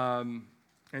and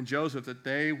Joseph that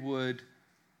they would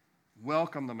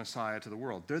welcome the Messiah to the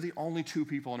world. They're the only two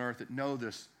people on earth that know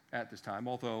this at this time,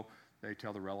 although they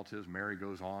tell the relatives. Mary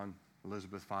goes on,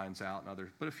 Elizabeth finds out, and others.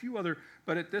 But a few other,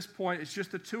 but at this point, it's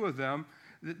just the two of them.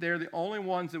 They're the only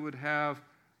ones that would have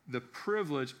the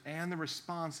privilege and the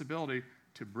responsibility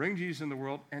to bring Jesus in the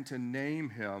world and to name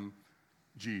him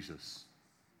Jesus,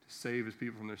 to save his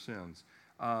people from their sins.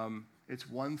 It's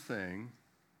one thing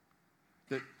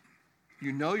that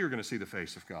you know you're going to see the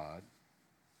face of God.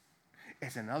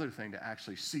 It's another thing to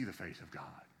actually see the face of God.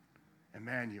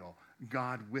 Emmanuel,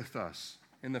 God with us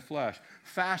in the flesh.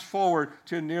 Fast forward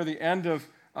to near the end of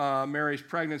Mary's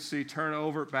pregnancy. Turn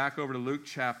back over to Luke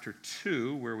chapter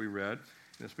 2, where we read.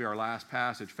 This will be our last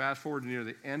passage. Fast forward to near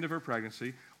the end of her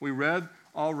pregnancy. We read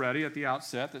already at the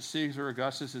outset that Caesar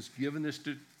Augustus has given this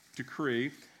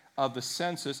decree of the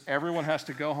census. Everyone has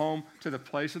to go home to the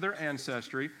place of their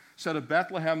ancestry. So to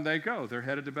Bethlehem they go. They're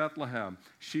headed to Bethlehem.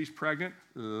 She's pregnant,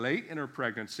 late in her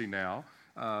pregnancy now.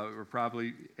 We're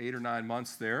probably 8 or 9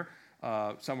 months there,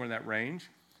 somewhere in that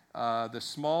range. The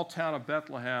small town of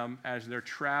Bethlehem, as they're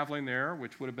traveling there,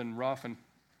 which would have been rough and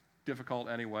difficult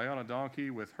anyway, on a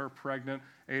donkey with her pregnant,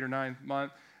 8 or 9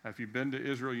 months. If you've been to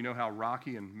Israel, you know how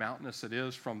rocky and mountainous it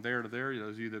is from there to there.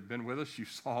 Those of you that have been with us, you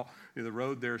saw the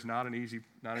road there is not an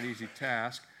easy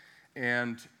task.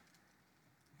 And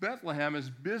Bethlehem is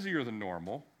busier than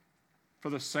normal for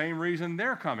the same reason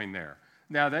they're coming there.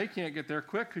 Now, they can't get there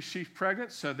quick because she's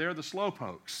pregnant, so they're the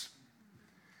slowpokes.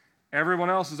 Everyone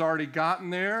else has already gotten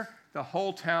there. The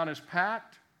whole town is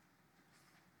packed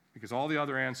because all the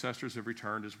other ancestors have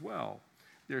returned as well.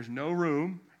 There's no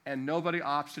room, and nobody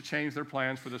opts to change their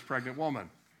plans for this pregnant woman.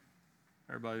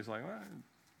 Everybody's like, well,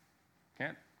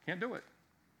 can't do it.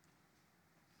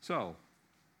 So,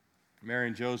 Mary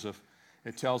and Joseph,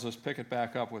 it tells us, pick it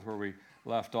back up with where we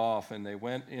left off, and they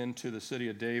went into the city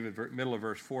of David, middle of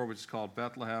verse 4, which is called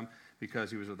Bethlehem,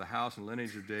 because he was of the house and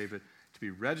lineage of David, to be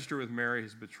registered with Mary,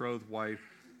 his betrothed wife,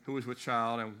 who was with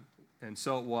child, and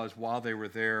so it was while they were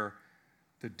there,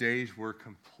 the days were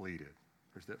completed.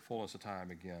 There's that fullness of time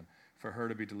again for her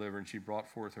to be delivered, and she brought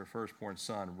forth her firstborn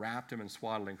son, wrapped him in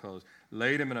swaddling clothes,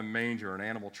 laid him in a manger, an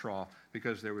animal trough,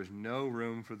 because there was no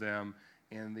room for them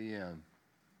in the inn.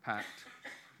 Packed,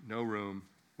 no room.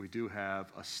 We do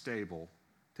have a stable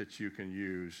that you can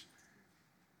use.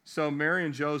 So Mary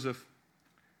and Joseph,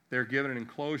 they're given an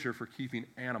enclosure for keeping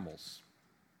animals.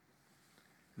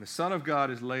 And the Son of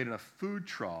God is laid in a food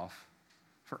trough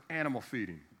for animal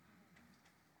feeding.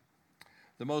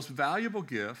 The most valuable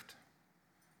gift,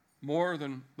 more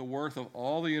than the worth of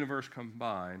all the universe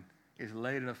combined, is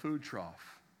laid in a food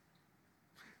trough.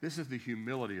 This is the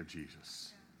humility of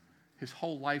Jesus. His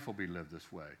whole life will be lived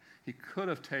this way. He could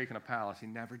have taken a palace. He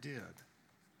never did.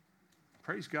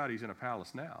 Praise God, he's in a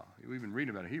palace now. We've been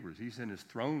reading about it in Hebrews. He's in his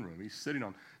throne room. He's sitting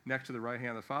next to the right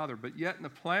hand of the Father. But yet in the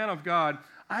plan of God,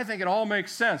 I think it all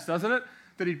makes sense, doesn't it?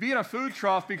 That he'd be in a food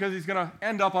trough because he's going to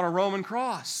end up on a Roman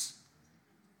cross.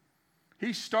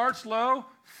 He starts low,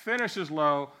 finishes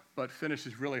low, but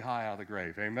finishes really high out of the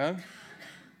grave. Amen?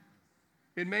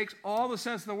 It makes all the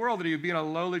sense in the world that he would be in a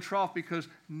lowly trough because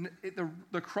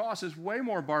the cross is way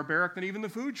more barbaric than even the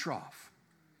food trough.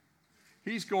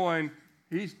 He's kind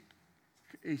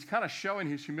of showing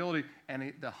his humility,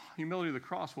 and the humility of the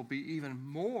cross will be even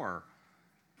more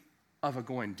of a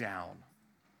going down.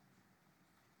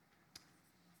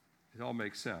 It all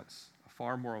makes sense. A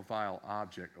far more vile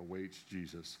object awaits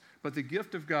Jesus. But the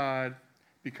gift of God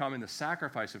becoming the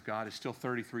sacrifice of God is still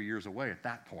 33 years away at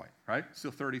that point, right?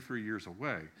 Still 33 years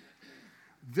away.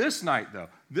 This night, though,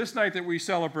 this night that we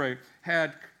celebrate,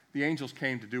 the angels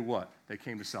came to do what? They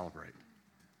came to celebrate.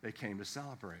 They came to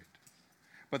celebrate.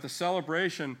 But the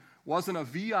celebration wasn't a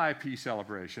VIP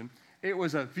celebration. It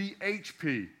was a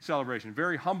VHP celebration.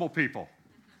 Very humble people.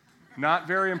 Not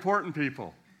very important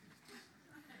people.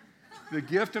 The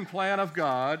gift and plan of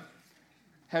God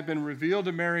had been revealed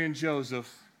to Mary and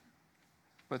Joseph,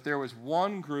 but there was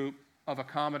one group of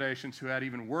accommodations who had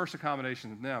even worse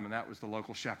accommodations than them, and that was the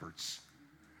local shepherds.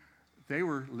 They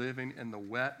were living in the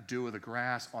wet dew of the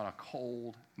grass on a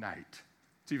cold night.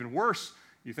 It's even worse.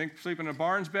 You think sleeping in a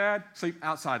barn's bad? Sleep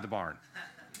outside the barn.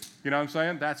 You know what I'm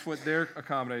saying? That's what their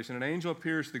accommodation. An angel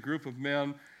appears to the group of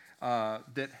men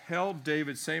that held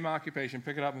David's same occupation.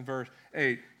 Pick it up in verse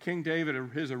 8. King David,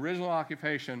 his original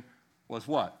occupation was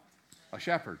what? A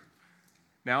shepherd.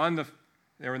 Now,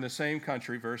 they were in the same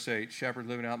country, verse 8, shepherds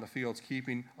living out in the fields,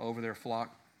 keeping over their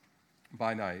flock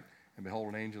by night. And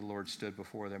behold, an angel of the Lord stood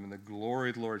before them, and the glory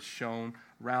of the Lord shone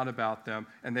round about them.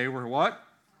 And they were what?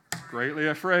 Greatly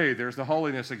afraid. There's the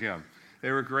holiness again.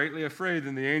 They were greatly afraid.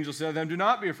 Then the angel said to them, do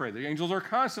not be afraid. The angels are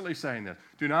constantly saying this.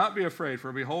 Do not be afraid,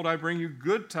 for behold, I bring you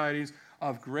good tidings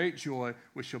of great joy,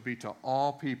 which shall be to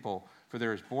all people. For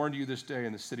there is born to you this day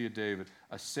in the city of David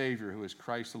a Savior who is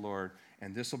Christ the Lord.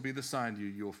 And this will be the sign to you.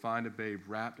 You will find a babe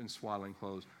wrapped in swaddling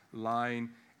clothes, lying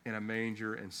in a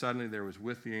manger. And suddenly there was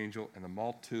with the angel and the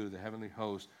multitude of the heavenly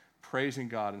host, praising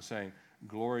God and saying,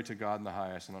 glory to God in the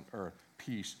highest, and on earth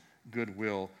peace,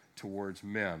 goodwill towards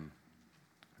men.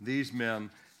 These men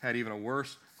had even a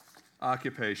worse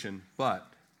occupation, but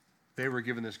they were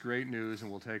given this great news,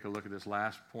 and we'll take a look at this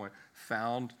last point,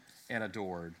 found and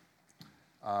adored.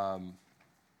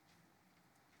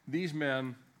 These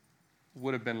men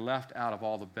would have been left out of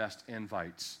all the best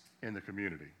invites in the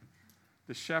community.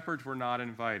 The shepherds were not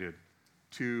invited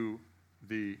to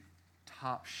the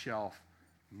top shelf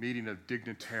meeting of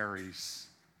dignitaries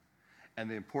and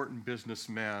the important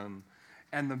businessmen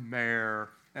and the mayor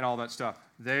and all that stuff.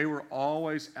 They were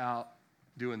always out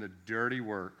doing the dirty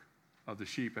work of the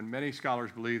sheep. And many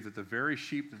scholars believe that the very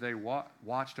sheep that they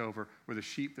watched over were the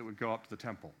sheep that would go up to the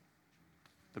temple.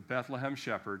 The Bethlehem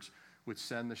shepherds would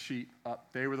send the sheep up.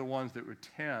 They were the ones that would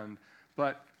tend.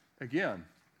 But again,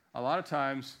 a lot of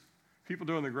times, people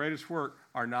doing the greatest work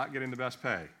are not getting the best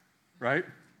pay, right?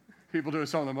 People doing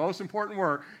some of the most important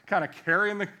work, kind of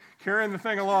carrying the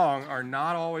thing along, are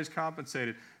not always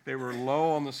compensated. They were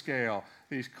low on the scale.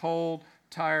 These cold,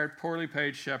 tired, poorly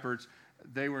paid shepherds,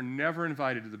 they were never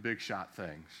invited to the big shot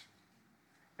things.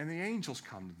 And the angels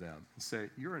come to them and say,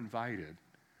 you're invited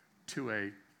to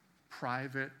a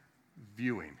private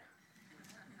viewing.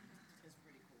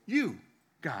 You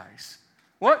guys.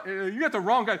 What? You got the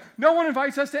wrong guy. No one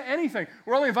invites us to anything.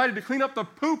 We're only invited to clean up the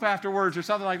poop afterwards or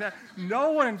something like that.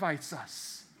 No one invites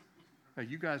us. Now,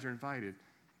 you guys are invited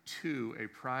to a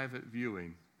private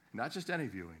viewing, not just any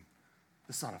viewing,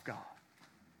 the Son of God.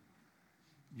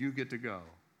 You get to go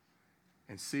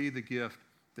and see the gift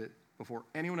that before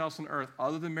anyone else on earth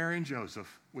other than Mary and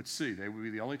Joseph would see. They would be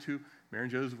the only two. Mary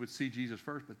and Joseph would see Jesus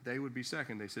first, but they would be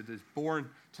second. They said, it's born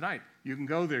tonight. You can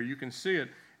go there. You can see it.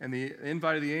 And the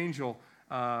invite of the angel,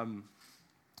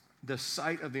 the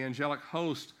sight of the angelic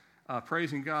host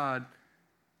praising God,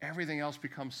 everything else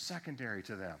becomes secondary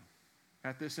to them.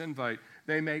 At this invite,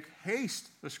 they make haste,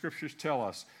 the scriptures tell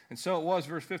us. And so it was,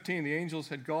 verse 15, the angels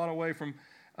had gone away from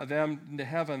them into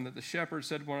heaven, that the shepherds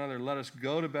said to one another, let us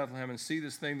go to Bethlehem and see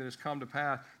this thing that has come to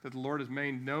pass, that the Lord has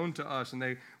made known to us. And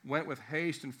they went with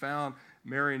haste and found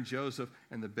Mary and Joseph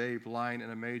and the babe lying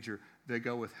in a manger. They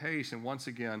go with haste, and once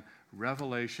again,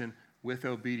 revelation with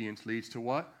obedience leads to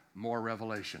what? More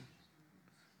revelation.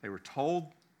 They were told,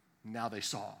 now they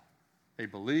saw. They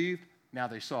believed, now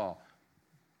they saw.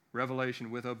 Revelation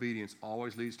with obedience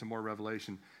always leads to more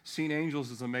revelation. Seeing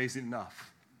angels is amazing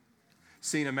enough.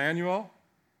 Seeing Emmanuel,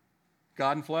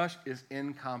 God in flesh, is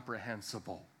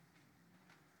incomprehensible.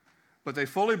 But they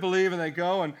fully believe, and they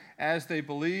go, and as they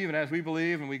believe and as we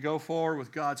believe and we go forward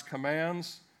with God's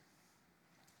commands,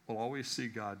 we'll always see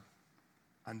God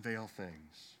unveil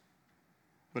things.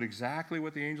 But exactly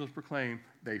what the angels proclaim,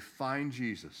 they find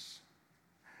Jesus.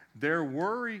 Their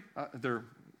weary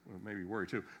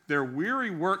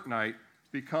work night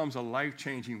becomes a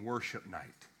life-changing worship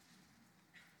night.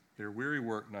 Their weary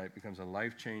work night becomes a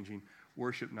life-changing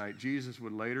worship night. Jesus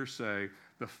would later say,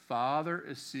 the Father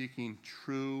is seeking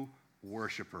true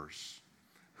worshipers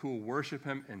who will worship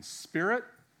him in spirit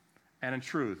and in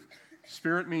truth.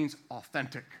 Spirit means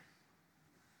authentic,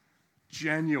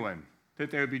 genuine, that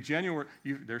they would be genuine.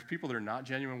 There's people that are not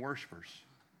genuine worshipers.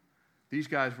 These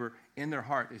guys were in their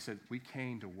heart, they said, we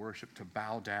came to worship, to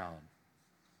bow down.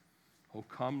 Oh,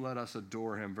 come, let us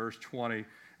adore him. Verse 20,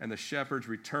 and the shepherds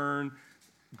returned,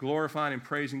 glorifying and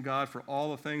praising God for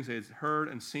all the things they had heard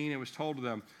and seen. It was told to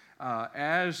them,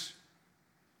 as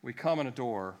we come and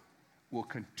adore, we'll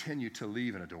continue to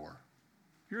leave and adore.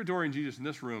 If you're adoring Jesus in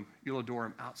this room, you'll adore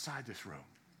him outside this room.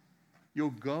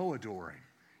 You'll go adoring.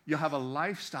 You'll have a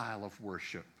lifestyle of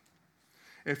worship.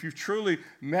 If you've truly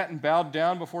met and bowed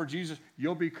down before Jesus,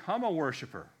 you'll become a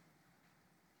worshiper.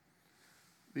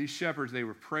 These shepherds, they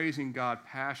were praising God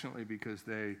passionately because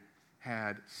they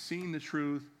had seen the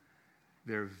truth.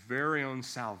 Their very own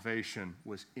salvation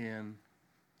was in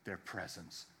their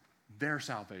presence. Their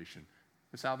salvation.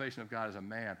 The salvation of God is a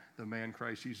man. The man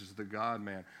Christ Jesus is the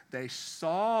God-man. They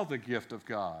saw the gift of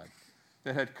God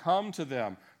that had come to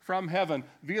them from heaven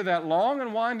via that long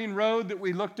and winding road that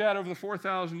we looked at over the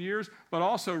 4,000 years, but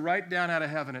also right down out of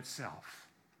heaven itself.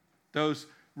 Those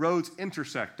roads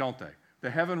intersect, don't they? The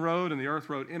heaven road and the earth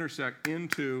road intersect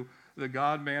into the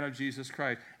God-man of Jesus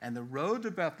Christ. And the road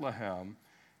to Bethlehem,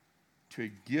 to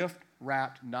a gift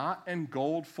wrapped not in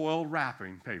gold foil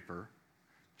wrapping paper,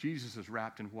 Jesus is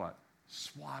wrapped in what?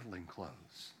 Swaddling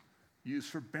clothes, used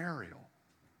for burial.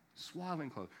 Swaddling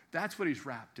clothes. That's what he's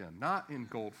wrapped in, not in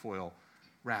gold foil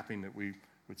wrapping that we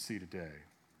would see today.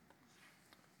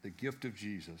 The gift of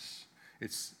Jesus.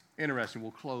 It's interesting.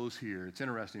 We'll close here. It's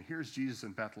interesting. Here's Jesus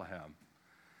in Bethlehem.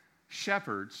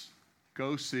 Shepherds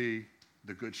go see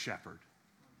the good shepherd.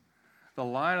 The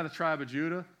Lion of the tribe of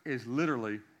Judah is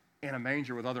literally in a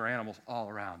manger with other animals all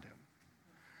around him.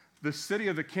 The city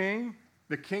of the King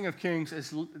of Kings,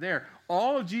 is there.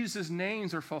 All of Jesus'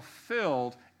 names are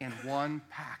fulfilled in one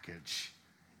package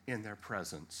in their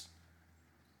presence.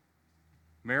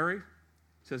 Mary,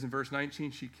 says in verse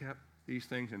 19, she kept these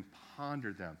things and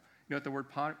pondered them. You know what the word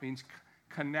ponder means?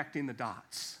 Connecting the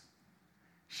dots.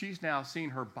 She's now seen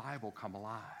her Bible come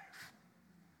alive.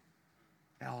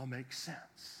 It all makes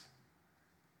sense.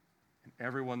 And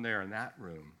everyone there in that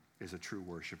room is a true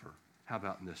worshiper. How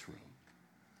about in this room?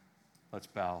 Let's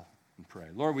bow and pray.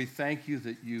 Lord, we thank you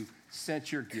that you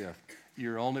sent your gift,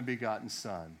 your only begotten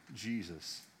Son,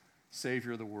 Jesus,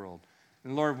 Savior of the world.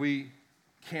 And Lord, we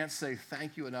can't say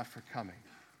thank you enough for coming.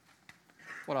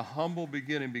 What a humble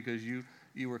beginning, because you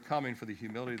were coming for the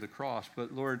humility of the cross.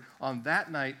 But Lord, on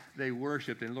that night they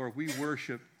worshiped. And Lord, we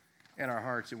worship in our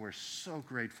hearts, and we're so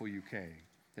grateful you came,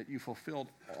 that you fulfilled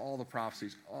all the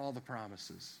prophecies, all the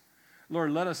promises.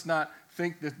 Lord, let us not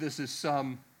think that this is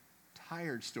some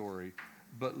tired story,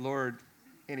 but Lord,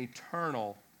 an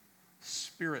eternal,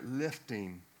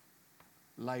 spirit-lifting,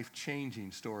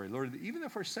 life-changing story. Lord, even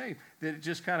if we're saved, that it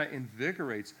just kind of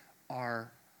invigorates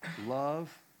our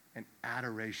love and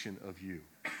adoration of you,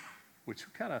 which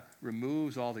kind of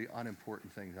removes all the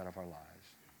unimportant things out of our lives.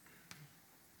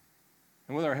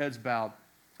 And with our heads bowed,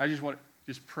 I just want to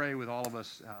just pray with all of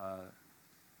us,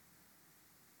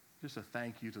 just a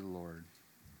thank you to the Lord.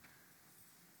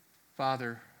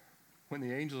 Father, when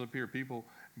the angels appeared, people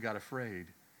got afraid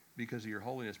because of your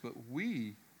holiness. But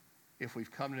we, if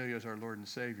we've come to know you as our Lord and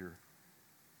Savior,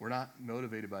 we're not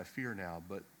motivated by fear now,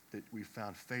 but that we've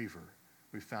found favor.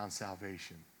 We've found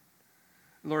salvation.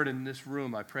 Lord, in this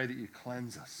room, I pray that you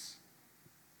cleanse us.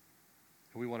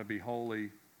 We want to be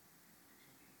holy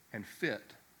and fit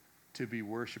to be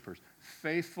worshipers.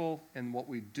 Faithful in what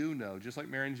we do know, just like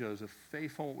Mary and Joseph,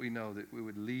 faithful in what we know, that we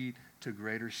would lead to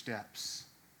greater steps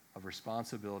of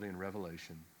responsibility and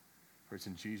revelation. For it's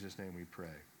in Jesus' name we pray.